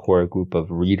hardcore group of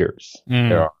readers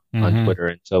there are on Twitter.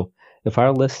 And so if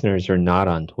our listeners are not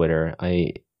on Twitter,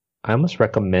 I almost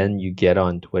recommend you get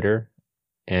on Twitter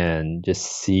and just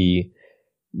see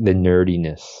the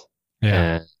nerdiness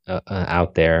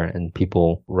out there, and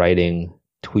people writing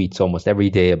tweets almost every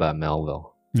day about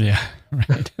Melville. Yeah,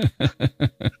 right.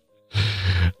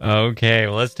 Okay,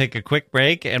 well, let's take a quick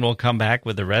break and we'll come back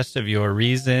with the rest of your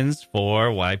reasons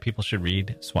for why people should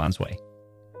read Swann's Way.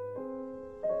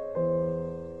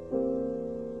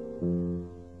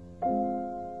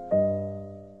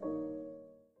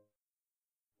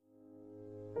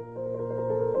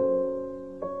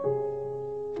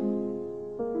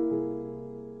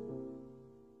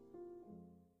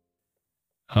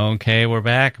 Okay, we're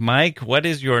back. Mike, what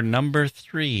is your number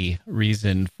 3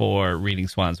 reason for reading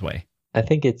Swann's Way? I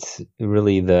think it's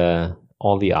really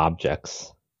all the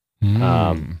objects.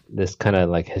 This kind of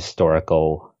like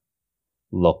historical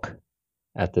look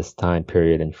at this time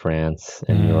period in France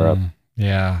and Europe.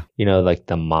 Yeah. Like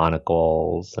the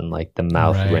monocles and like the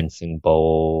mouth rinsing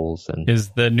bowls. And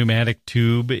is the pneumatic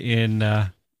tube in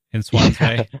Swann's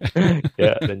Way?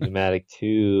 Yeah, the pneumatic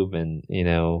tube, and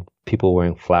people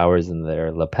wearing flowers in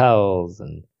their lapels,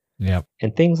 and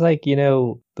things like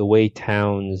the way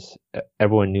towns,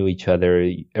 everyone knew each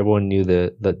other. Everyone knew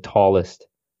the tallest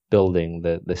building,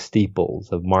 the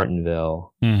steeples of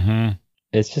Martinville. Mm-hmm.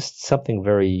 It's just something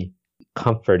very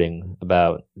comforting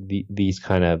about these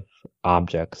kind of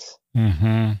objects.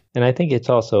 Mm-hmm. And I think it's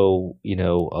also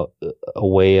a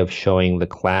way of showing the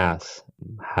class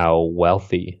how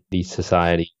wealthy these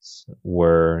societies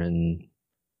were, and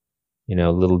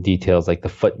little details like the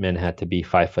footmen had to be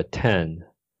 5'10",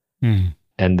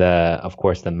 and of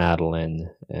course the Madeleine,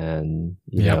 and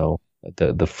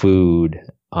the food.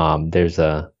 There's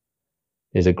a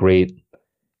great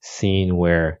scene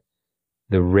where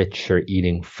the rich are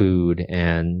eating food,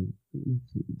 and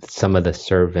some of the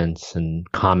servants and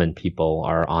common people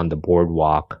are on the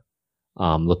boardwalk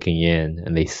looking in,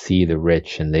 and they see the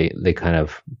rich, and they kind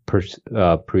of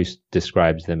Proust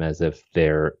describes them as if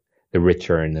the rich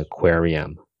are in an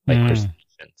aquarium, like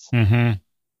crustaceans. Mm-hmm.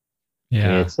 Yeah,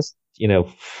 and it's just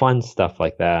fun stuff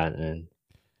like that. And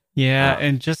Yeah,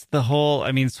 and just the whole,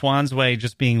 I mean, Swann's Way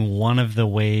just being one of the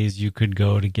ways you could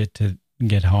go to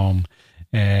get home.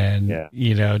 And,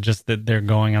 just that they're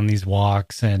going on these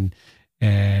walks and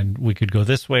we could go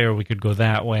this way or we could go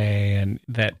that way. And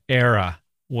that era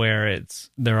where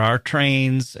there are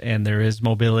trains and there is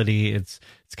mobility. It's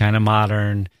kind of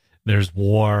modern. There's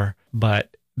war,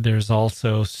 but there's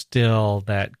also still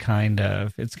that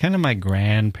it's kind of my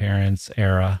grandparents'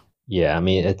 era. Yeah, I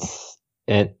mean, it's,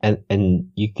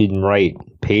 and you can write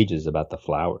pages about the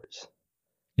flowers.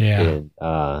 Yeah.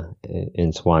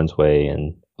 In Swann's Way,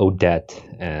 and Odette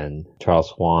and Charles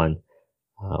Swann.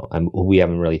 We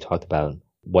haven't really talked about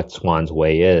what Swann's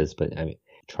Way is, but I mean,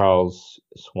 Charles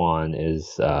Swann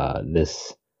is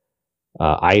this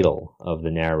idol of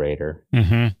the narrator,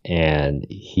 and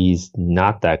he's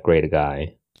not that great a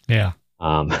guy. Yeah.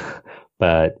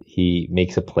 But he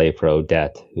makes a play for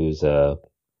Odette, who's a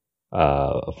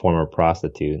former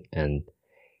prostitute, and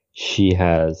she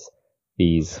has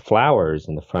these flowers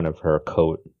in the front of her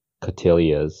coat,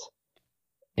 catilias,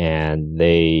 and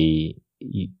they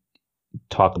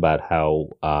talk about how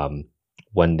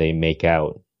when they make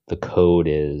out, the code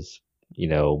is,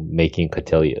 making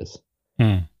catilias.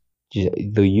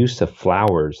 The use of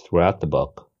flowers throughout the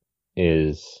book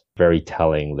is very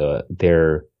telling.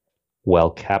 They're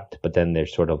well kept, but then they're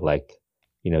sort of like,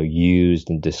 used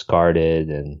and discarded,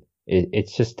 and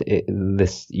it's just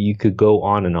this. You could go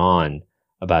on and on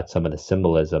about some of the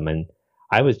symbolism, and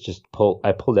I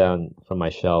pulled down from my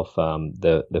shelf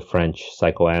the French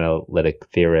psychoanalytic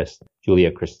theorist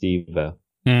Julia Kristeva.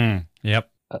 Yep.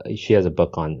 She has a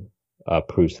book on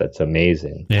Proust that's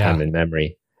amazing, Time and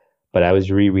Memory. But I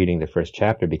was rereading the first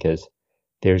chapter because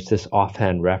there's this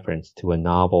offhand reference to a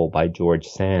novel by George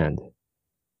Sand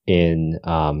in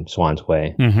Swann's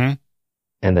Way.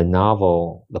 And the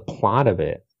novel, the plot of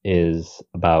it is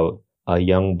about a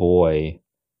young boy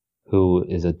who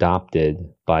is adopted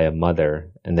by a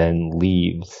mother and then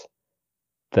leaves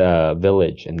the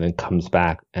village and then comes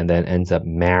back and then ends up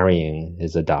marrying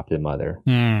his adopted mother.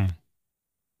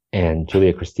 And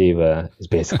Julia Kristeva is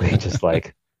basically just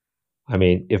like, I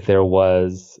mean, if there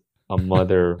was a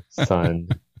mother-son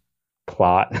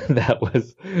plot that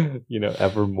was,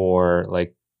 ever more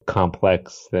like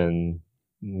complex than,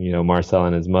 Marcel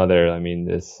and his mother, I mean,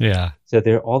 this. Yeah. So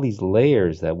there are all these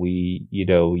layers that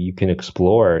you can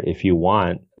explore if you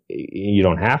want. You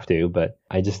don't have to, but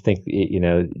I just think,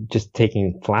 just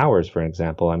taking flowers, for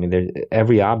example, I mean,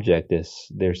 every object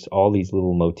there's all these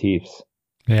little motifs.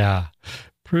 Yeah.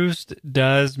 Proust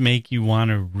does make you want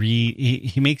to read.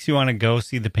 He makes you want to go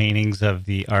see the paintings of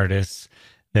the artists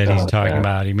that he's talking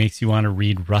about. He makes you want to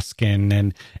read Ruskin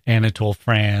and Anatole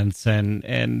France and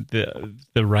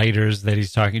the writers that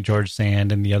he's talking, George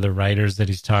Sand and the other writers that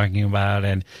he's talking about.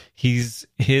 And his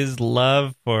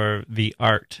love for the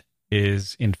art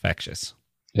is infectious.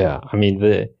 Yeah, I mean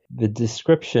the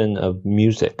description of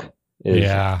music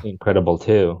is incredible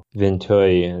too.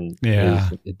 Vinteuil and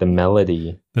the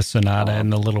melody, the sonata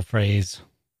and the little phrase.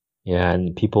 Yeah,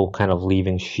 and people kind of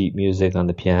leaving sheet music on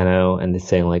the piano and they're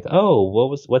saying like,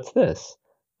 "Oh, what's this?"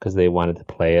 Because they wanted to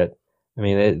play it. I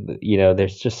mean,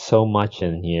 there's just so much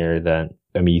in here that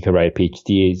you could write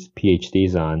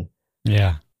PhDs on.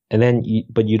 Yeah, and then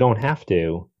but you don't have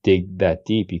to dig that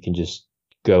deep. You can just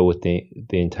go with the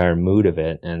entire mood of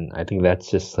it, and I think that's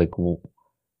just like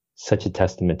such a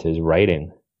testament to his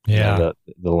writing. Yeah,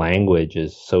 the language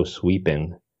is so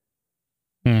sweeping.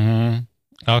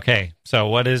 Okay, so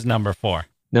what is number 4?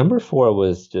 Number 4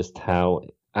 was just how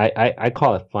I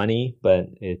call it funny, but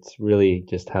it's really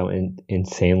just how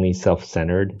insanely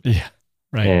self-centered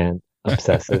and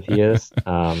obsessive he is.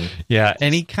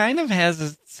 And he kind of has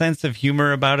a sense of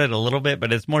humor about it a little bit,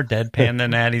 but it's more deadpan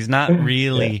than that. He's not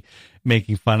really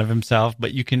making fun of himself,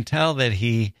 but you can tell that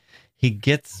he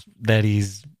gets that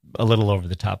he's a little over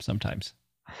the top sometimes.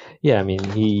 Yeah, I mean,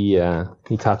 he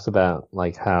talks about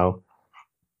like how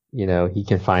he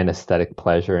can find aesthetic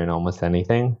pleasure in almost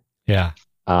anything. Yeah.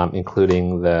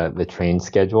 Including the train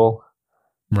schedule.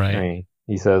 Right. I mean,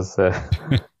 he says,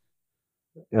 the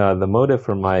motive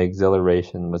for my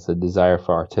exhilaration was a desire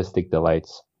for artistic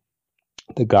delights.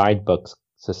 The guidebooks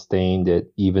sustained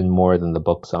it even more than the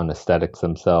books on aesthetics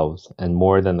themselves, and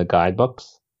more than the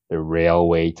guidebooks, the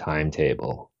railway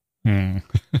timetable.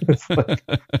 It's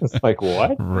like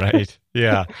what? Right.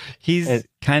 Yeah. He's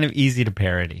kind of easy to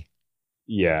parody.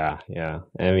 Yeah.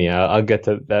 I mean, I'll get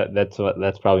to that.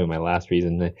 That's probably my last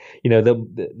reason. The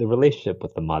relationship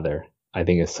with the mother, I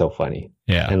think, is so funny.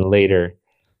 Yeah. And later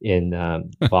in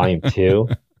volume 2,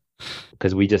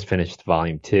 because we just finished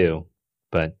volume 2,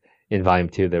 but in volume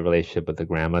 2, the relationship with the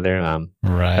grandmother.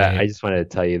 Right. I just wanted to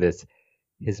tell you this.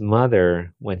 his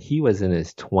mother, when he was in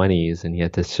his 20s and he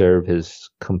had to serve his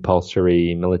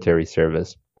compulsory military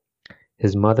service,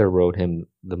 his mother wrote him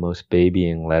the most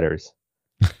babying letters.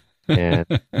 And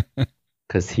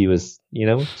because he was,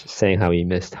 just saying how he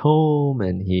missed home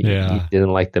and he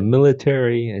didn't like the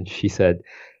military. And she said,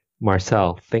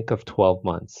 Marcel, think of 12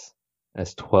 months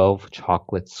as 12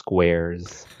 chocolate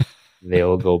squares.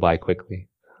 They'll go by quickly.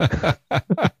 I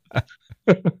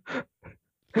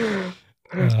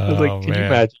was like, can you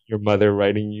imagine your mother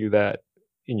writing you that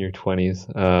in your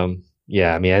 20s?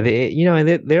 Yeah, I mean,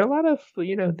 there are a lot of,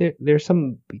 there's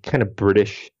some kind of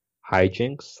British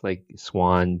hijinks, like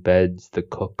Swann beds the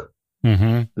cook.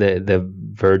 Mm-hmm. The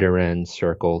Verdurin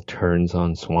circle turns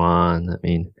on Swann. I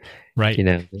mean, right.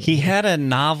 He had a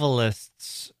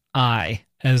novelist's eye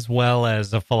as well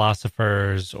as a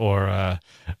philosopher's or a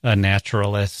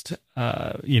naturalist.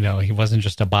 He wasn't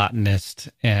just a botanist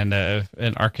and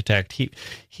an architect.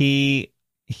 He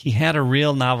had a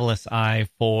real novelist's eye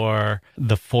for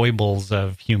the foibles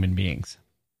of human beings.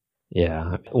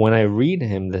 Yeah. When I read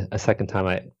him a second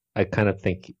time, I kind of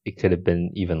think it could have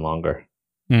been even longer.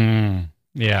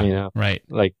 Yeah. Right.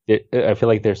 Like I feel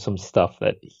like there's some stuff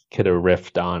that he could have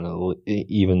riffed on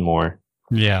even more.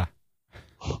 Yeah.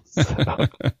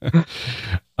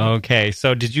 Okay,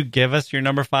 so did you give us your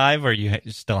number 5, or you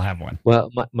still have one?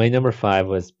 Well, my number 5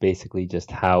 was basically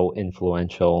just how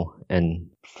influential and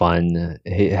fun,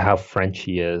 how French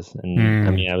he is. And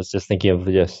I mean, I was just thinking of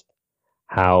just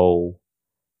how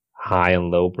high and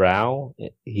lowbrow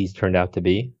he's turned out to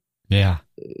be. Yeah.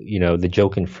 The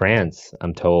joke in France,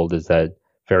 I'm told, is that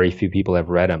very few people have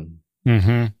read him,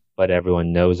 but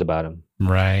everyone knows about him.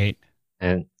 Right.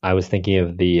 And I was thinking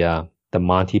of the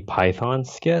Monty Python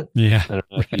skit. Yeah. I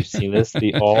don't know if you've seen this,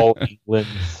 the All England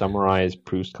Summarized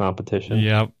Proust competition.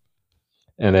 Yep.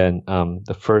 And then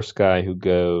the first guy who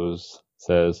goes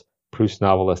says, Proust's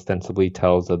novel ostensibly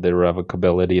tells of the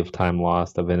irrevocability of time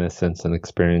lost, of innocence and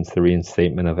experience, the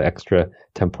reinstatement of extra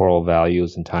temporal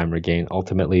values and time regained.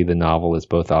 Ultimately, the novel is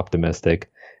both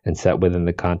optimistic and set within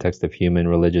the context of human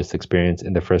religious experience.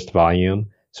 In the first volume,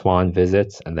 Swann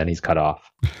visits, and then he's cut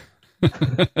off.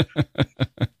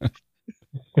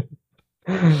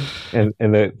 and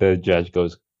the judge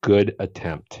goes, good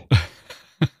attempt.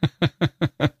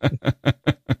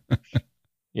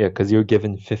 Yeah, because you're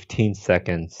given 15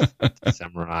 seconds to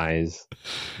summarize,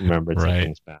 remember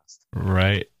something's past.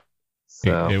 Right.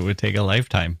 So it would take a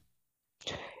lifetime.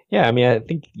 Yeah, I mean, I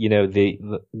think,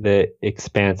 the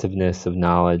expansiveness of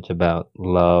knowledge about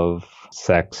love,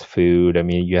 sex, food. I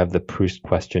mean, you have the Proust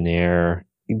questionnaire.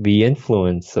 The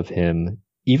influence of him,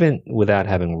 even without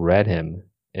having read him,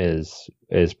 is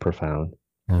profound.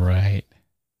 Right.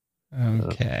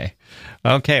 Okay.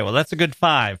 Well, that's a good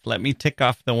 5. Let me tick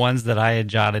off the ones that I had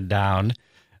jotted down.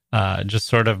 Just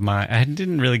sort of I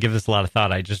didn't really give this a lot of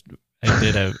thought. I did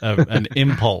an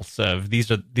impulse of these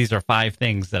are 5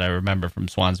 things that I remember from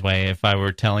Swann's Way. If I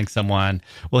were telling someone,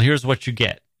 well, here's what you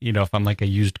get. If I'm like a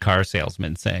used car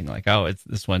salesman saying like, oh, it's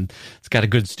this one, it's got a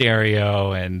good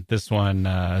stereo, and this one,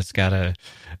 it's got a,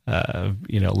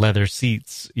 leather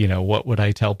seats. What would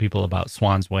I tell people about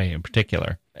Swann's Way in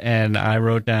particular? And I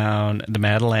wrote down the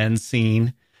Madeleine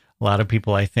scene. A lot of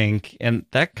people, I think, and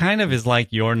that kind of is like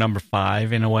your number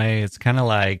 5 in a way. It's kind of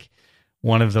like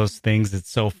one of those things that's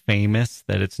so famous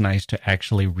that it's nice to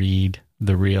actually read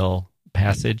the real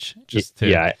passage.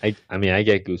 I mean, I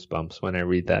get goosebumps when I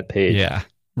read that page. Yeah.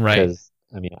 Right. Because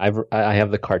I mean, I have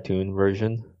the cartoon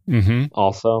version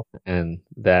also, and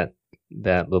that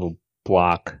little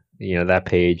block, that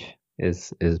page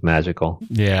is magical.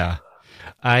 Yeah.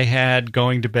 I had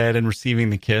going to bed and receiving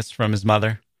the kiss from his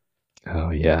mother. Oh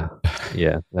yeah,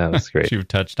 that was great. You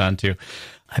touched on too.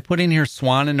 I put in here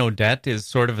Swann and Odette is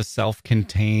sort of a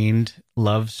self-contained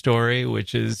love story,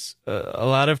 which is a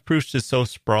lot of Proust is so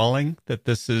sprawling that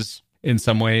this is in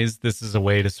some ways a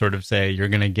way to sort of say you're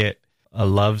going to get a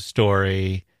love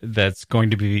story that's going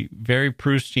to be very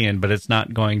Proustian, but it's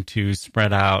not going to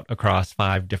spread out across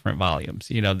 5 different volumes.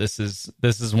 This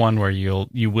is one where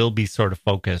you will be sort of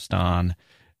focused on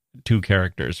 2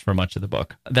 characters for much of the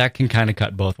book. That can kind of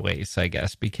cut both ways, I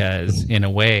guess, because in a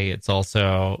way it's a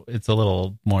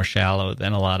little more shallow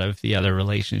than a lot of the other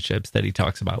relationships that he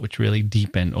talks about, which really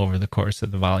deepen over the course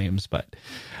of the volumes. But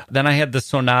then I had the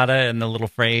sonata and the little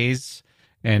phrase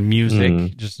and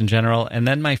music just in general. And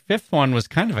then my 5th one was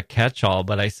kind of a catch-all,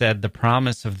 but I said the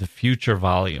promise of the future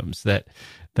volumes, that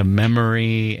the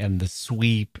memory and the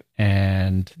sweep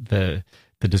and the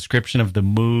description of the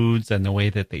moods and the way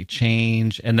that they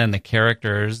change, and then the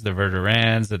characters, the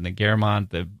Verdurins and the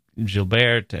Guermantes,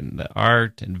 Gilbert and the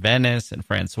art and Venice and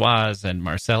Francoise and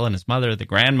Marcel and his mother, the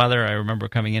grandmother, I remember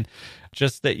coming in.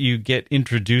 Just that you get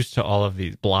introduced to all of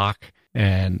these Bloch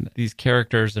and these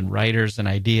characters and writers and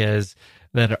ideas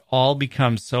that all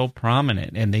become so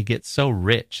prominent and they get so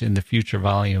rich in the future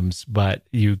volumes, but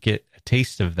you get a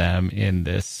taste of them in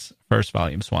this first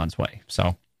volume, Swann's Way.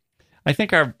 So I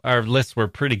think our lists were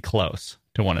pretty close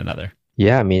to one another.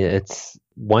 Yeah, I mean, it's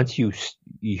once you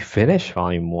finish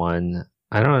volume 1,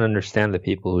 I don't understand the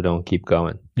people who don't keep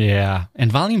going. Yeah,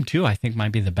 and volume 2 I think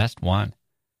might be the best one.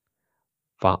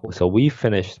 So we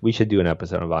should do an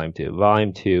episode on volume 2.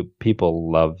 Volume 2,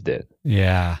 people loved it.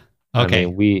 Yeah. Okay. I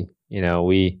mean,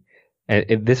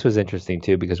 this was interesting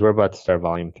too, because we're about to start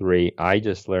volume 3. I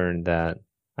just learned that,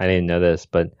 I didn't know this,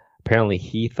 but apparently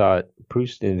he thought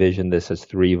Proust envisioned this as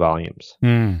 3 volumes.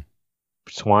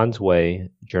 Swann's Way,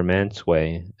 Germain's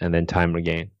Way, and then Time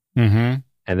Regained. Mm-hmm.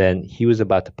 And then he was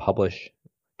about to publish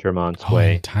Germain's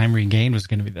Way. Time Regained was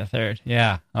going to be the third.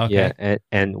 Yeah. Okay. Yeah,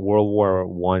 and World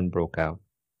War I broke out.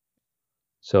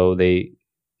 So they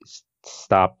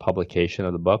stopped publication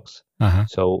of the books. Uh-huh.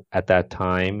 So at that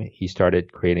time, he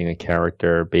started creating a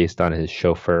character based on his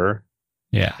chauffeur,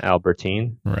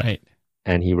 Albertine. Right.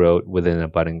 And he wrote Within a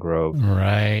Budding Grove.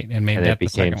 Right. And it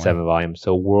became 7 volumes.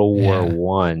 So World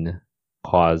War I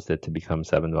caused it to become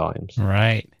 7 volumes.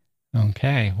 Right.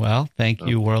 Okay. Well, thank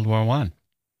you, World War I.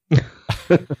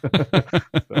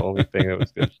 The only thing that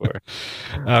was good for.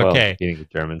 Okay. Eating the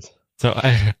Germans. So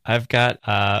I've got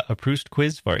a Proust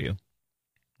quiz for you.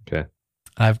 Okay.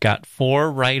 I've got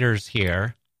 4 writers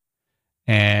here,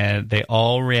 and they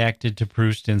all reacted to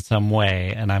Proust in some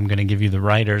way, and I'm going to give you the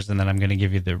writers, and then I'm going to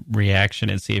give you the reaction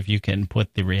and see if you can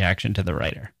put the reaction to the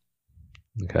writer.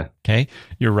 Okay. Okay.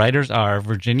 Your writers are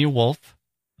Virginia Woolf,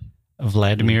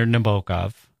 Vladimir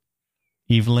Nabokov,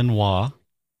 Evelyn Waugh,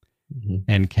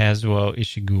 and Kazuo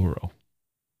Ishiguro.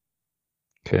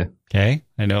 Okay. Okay.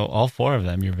 I know all 4 of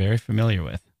them you're very familiar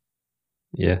with.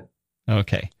 Yeah.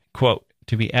 Okay. Quote,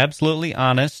 "To be absolutely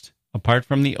honest, apart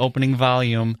from the opening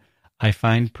volume, I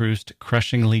find Proust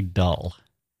crushingly dull."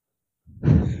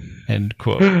 End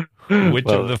quote. Which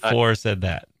of the 4 said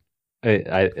that?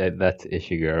 That's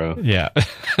Ishiguro. Yeah,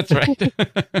 that's right.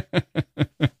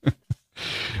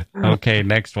 Okay,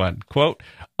 next one. Quote,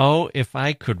 "Oh, if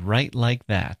I could write like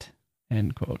that."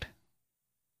 End quote.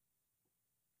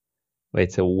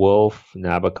 Wait, so Wolf,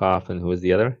 Nabokov, and who was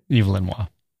the other? Evelyn Waugh.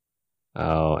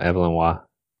 Oh, Evelyn Waugh.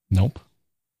 Nope.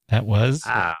 That was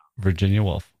Virginia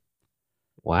Woolf.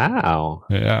 Wow.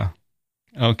 Yeah.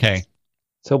 Okay.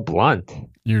 So blunt.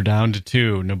 You're down to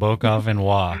 2, Nabokov and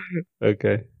Waugh.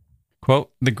 Okay.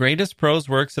 Quote, "The greatest prose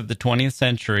works of the 20th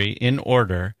century, in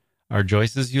order, are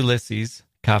Joyce's Ulysses,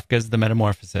 Kafka's The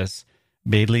Metamorphosis,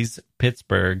 Bailey's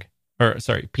Petersburg,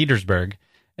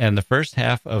 and the first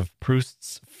half of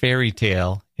Proust's fairy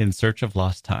tale, In Search of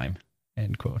Lost Time."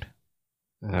 End quote.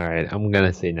 All right, I'm going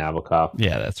to say Nabokov.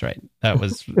 Yeah, that's right. That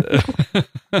was...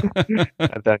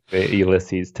 I thought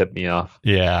Ulysses tipped me off.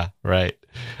 Yeah, right.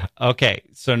 Okay,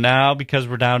 so now because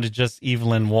we're down to just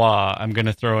Evelyn Waugh, I'm going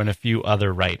to throw in a few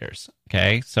other writers.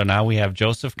 Okay, so now we have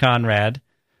Joseph Conrad,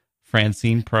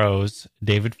 Francine Prose,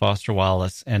 David Foster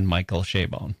Wallace, and Michael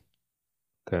Chabon.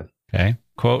 Okay.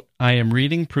 Quote, "I am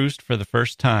reading Proust for the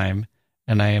first time,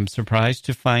 and I am surprised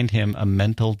to find him a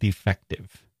mental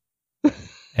defective."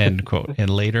 End quote. And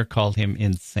later called him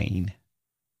insane.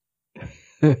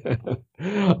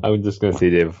 I'm just going to say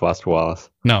David Foster Wallace.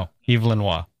 No, Evelyn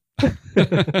Waugh.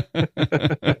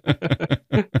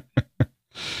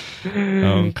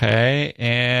 Okay,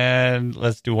 and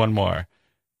let's do one more.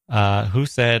 Who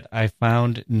said, "I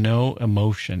found no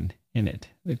emotion in it"?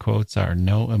 The quotes are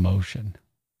 "no emotion."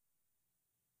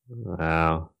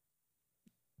 Wow.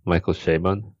 Michael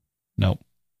Chabon? Nope.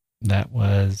 That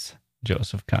was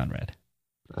Joseph Conrad.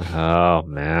 Oh,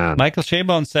 man. Michael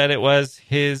Chabon said it was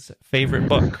his favorite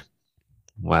book.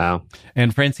 Wow.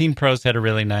 And Francine Prose had a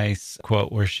really nice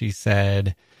quote where she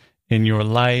said, "In your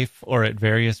life or at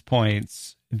various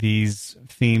points, these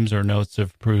themes or notes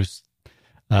of Proust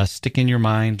stick in your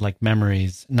mind like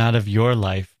memories, not of your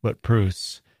life, but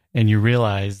Proust's, and you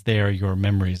realize they are your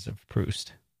memories of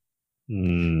Proust."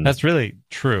 That's really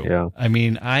true. Yeah. I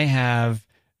mean, I have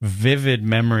vivid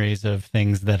memories of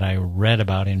things that I read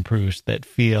about in Proust that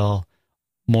feel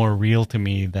more real to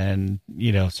me than,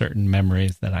 certain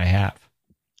memories that I have.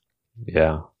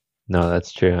 Yeah. No,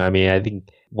 that's true. I mean, I think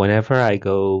whenever I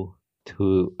go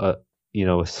to a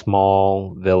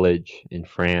small village in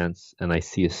France and I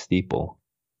see a steeple,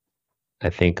 I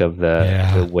think of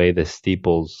the way the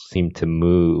steeples seem to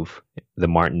move, the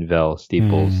Martinville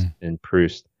steeples in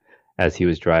Proust as he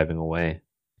was driving away.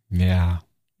 Yeah.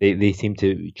 they seem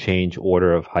to change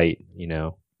order of height, you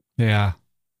know. Yeah.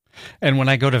 And when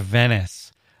I go to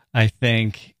Venice, I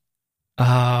think,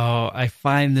 oh, I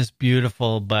find this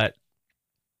beautiful, but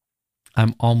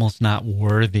I'm almost not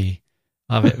worthy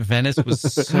of it. Venice was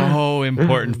so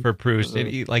important for Proust.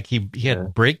 He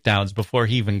had breakdowns before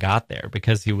he even got there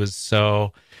because he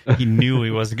knew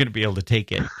he wasn't going to be able to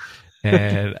take it.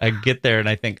 And I get there and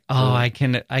I think, oh, I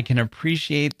can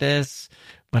appreciate this,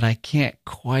 but I can't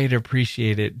quite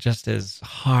appreciate it just as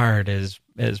hard as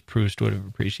Proust would have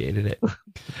appreciated it.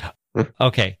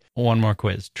 Okay, one more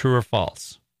quiz. True or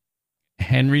false?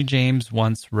 Henry James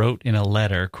once wrote in a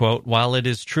letter, quote, "While it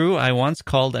is true I once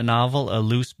called a novel a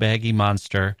loose, baggy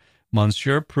monster,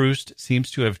 Monsieur Proust seems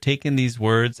to have taken these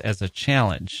words as a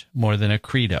challenge more than a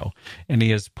credo, and he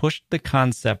has pushed the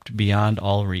concept beyond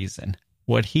all reason.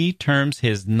 What he terms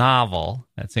his novel,"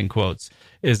 that's in quotes,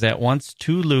 "is at once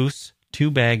too loose, too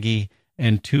baggy,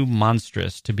 and too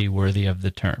monstrous to be worthy of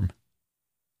the term."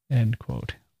 End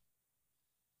quote.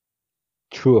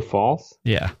 True or false?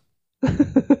 Yeah.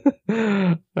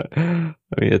 I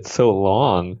mean, it's so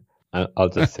long. I'll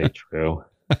just say true.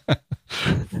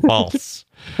 False.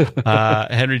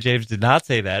 Henry James did not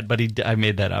say that, but I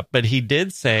made that up. But he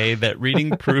did say that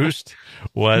reading Proust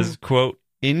was, quote,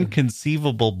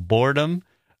 "inconceivable boredom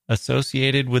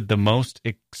associated with the most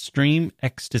extreme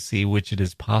ecstasy which it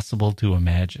is possible to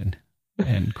imagine."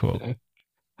 End quote.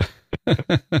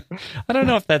 I don't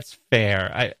know if that's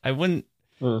fair. I wouldn't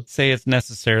say it's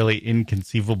necessarily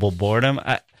inconceivable boredom.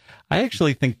 I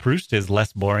actually think Proust is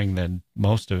less boring than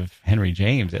most of Henry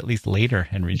James, at least later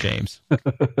Henry James.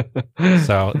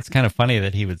 So it's kind of funny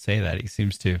that he would say that. He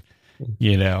seems to,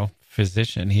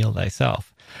 physician, heal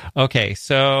thyself. Okay,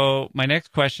 so my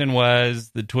next question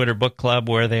was the Twitter book club,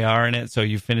 where they are in it. So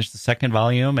you finished the second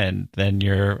volume, and then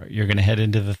you're going to head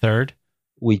into the third?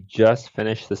 We just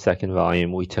finished the second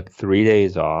volume. We took 3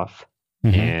 days off,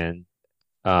 and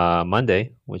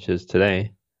Monday, which is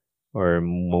today, or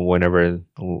whenever,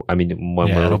 when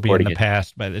we're it'll recording be in the it,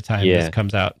 past by the time this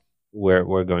comes out.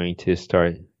 We're going to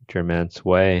start Germain's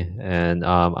Way, and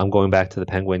I'm going back to the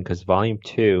Penguin because Volume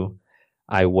 2,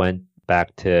 I went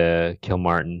back to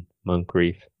Kilmartin,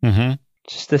 Moncrief,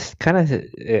 just this kind of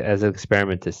as an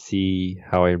experiment to see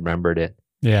how I remembered it.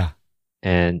 Yeah,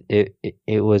 and it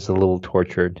was a little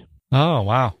tortured. Oh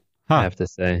wow, I have to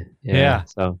say,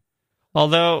 So.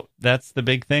 Although that's the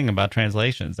big thing about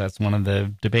translations. That's one of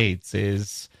the debates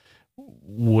is,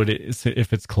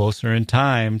 if it's closer in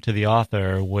time to the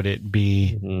author, would it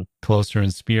be closer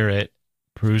in spirit?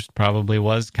 Proust probably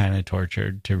was kind of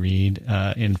tortured to read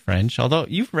in French. Although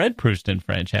you've read Proust in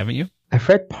French, haven't you? I've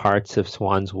read parts of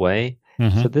Swann's Way.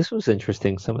 So this was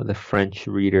interesting. Some of the French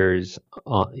readers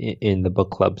in the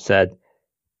book club said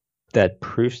that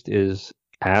Proust is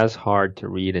as hard to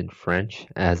read in French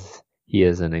as he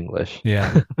is in English.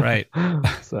 Yeah, right.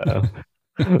 So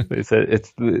they said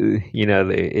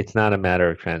it's not a matter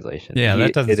of translation. Yeah,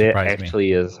 that doesn't surprise me. It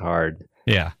actually is hard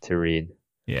to read.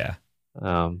 Yeah.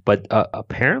 But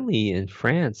apparently in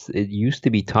France, it used to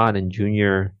be taught in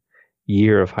junior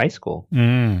year of high school.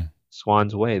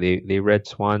 Swann's Way. They read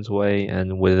Swann's Way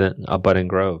and Within a Budding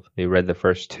Grove. They read the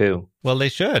first two. Well, they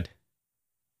should.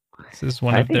 This is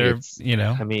one of their,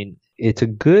 I mean, it's a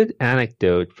good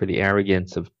anecdote for the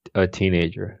arrogance of a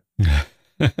teenager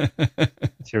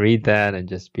to read that and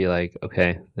just be like,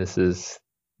 okay, this is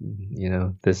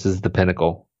the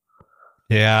pinnacle.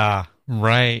 Yeah,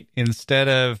 right. Instead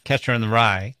of Catcher in the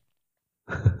Rye,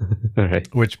 right,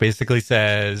 which basically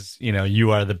says,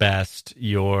 you are the best.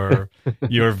 Your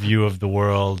view of the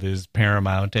world is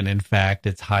paramount, and in fact,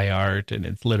 it's high art and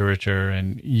it's literature,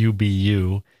 and you be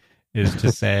you, is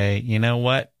to say, you know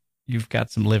what, you've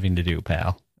got some living to do,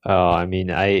 pal. Oh, I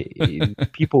mean,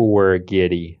 people were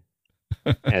giddy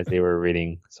as they were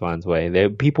reading Swann's Way.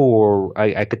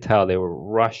 I could tell they were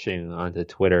rushing onto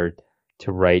Twitter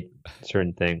to write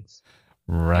certain things.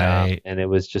 Right. And it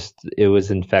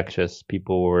was infectious.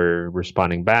 People were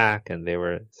responding back, and they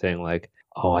were saying like,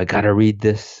 oh, I got to read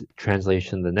this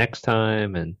translation the next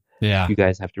time. And you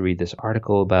guys have to read this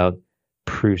article about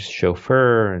Proust's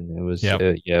chauffeur. And it was,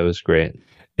 it was great.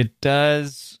 It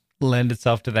does lend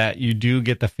itself to that. You do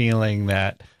get the feeling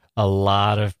that a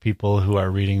lot of people who are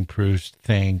reading Proust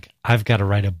think, I've got to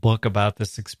write a book about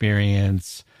this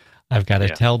experience. I've got to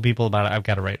tell people about it. I've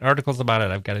got to write articles about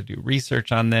it. I've got to do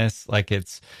research on this.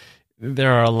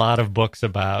 There are a lot of books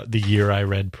about the year I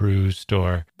read Proust,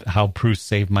 or how Proust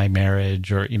saved my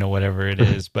marriage, or, whatever it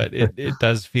is. But it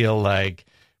does feel like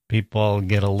people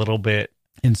get a little bit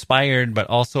inspired, but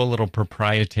also a little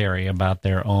proprietary about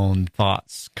their own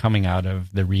thoughts coming out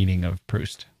of the reading of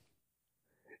Proust.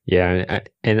 Yeah,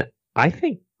 and I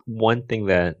think one thing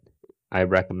that I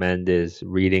recommend is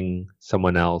reading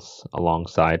someone else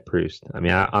alongside Proust. I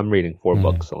mean, I'm reading 4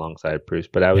 books alongside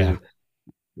Proust, but I was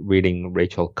reading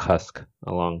Rachel Cusk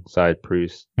alongside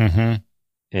Proust,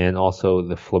 and also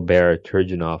the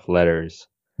Flaubert-Turgenev letters.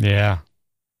 Yeah.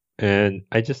 And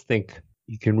I just think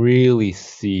you can really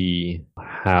see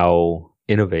how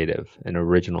innovative and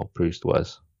original Proust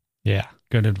was. Yeah,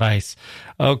 good advice.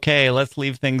 Okay, let's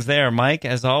leave things there. Mike,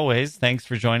 as always, thanks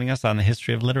for joining us on the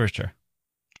History of Literature.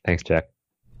 Thanks, Jack.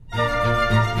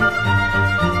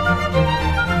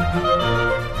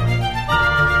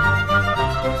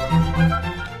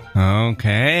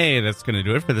 Okay, that's going to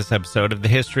do it for this episode of the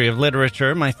History of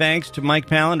Literature. My thanks to Mike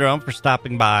Palindrome for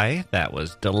stopping by. That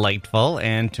was delightful.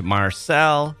 And to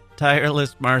Marcel,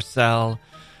 tireless Marcel,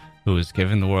 who has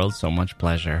given the world so much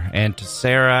pleasure. And to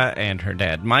Sarah and her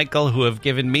dad, Michael, who have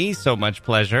given me so much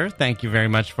pleasure. Thank you very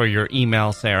much for your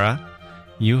email, Sarah.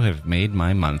 You have made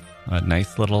my month a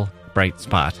nice little bright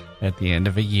spot at the end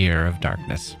of a year of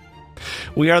darkness.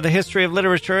 We are the History of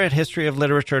Literature at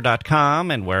historyofliterature.com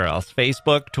and where else?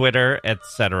 Facebook, Twitter,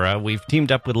 etc. We've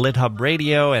teamed up with LitHub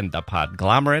Radio and The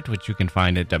Podglomerate, which you can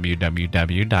find at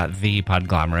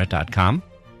www.thepodglomerate.com.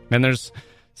 And there's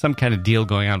some kind of deal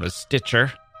going on with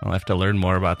Stitcher. I'll have to learn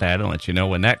more about that and let you know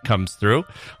when that comes through.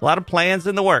 A lot of plans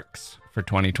in the works for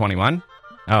 2021.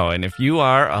 Oh, and if you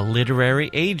are a literary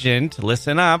agent,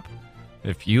 listen up.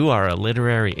 If you are a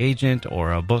literary agent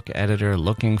or a book editor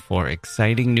looking for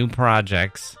exciting new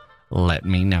projects, let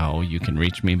me know. You can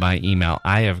reach me by email.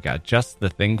 I have got just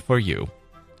the thing for you.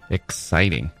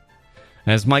 Exciting.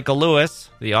 As Michael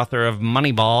Lewis, the author of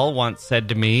Moneyball, once said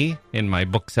to me in my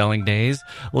book-selling days,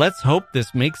 let's hope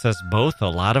this makes us both a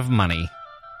lot of money.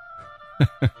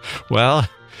 Well,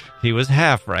 he was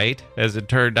half right, as it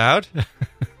turned out.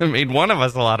 It made one of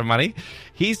us a lot of money.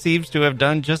 He seems to have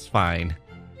done just fine,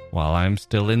 while I'm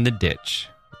still in the ditch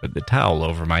with the towel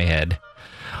over my head.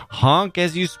 Honk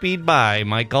as you speed by,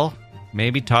 Michael.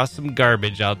 Maybe toss some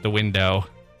garbage out the window.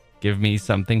 Give me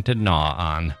something to gnaw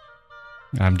on.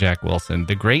 I'm Jack Wilson,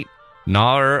 the great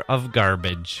gnawer of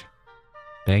garbage.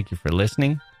 Thank you for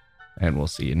listening, and we'll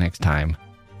see you next time.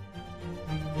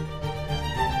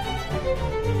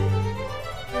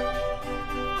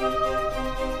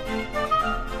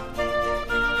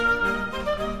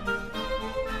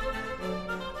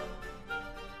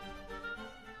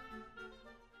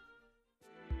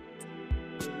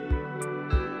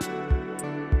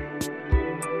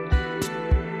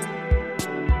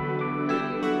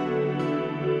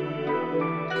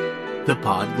 The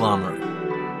Podglomerate,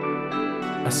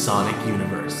 a sonic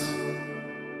universe.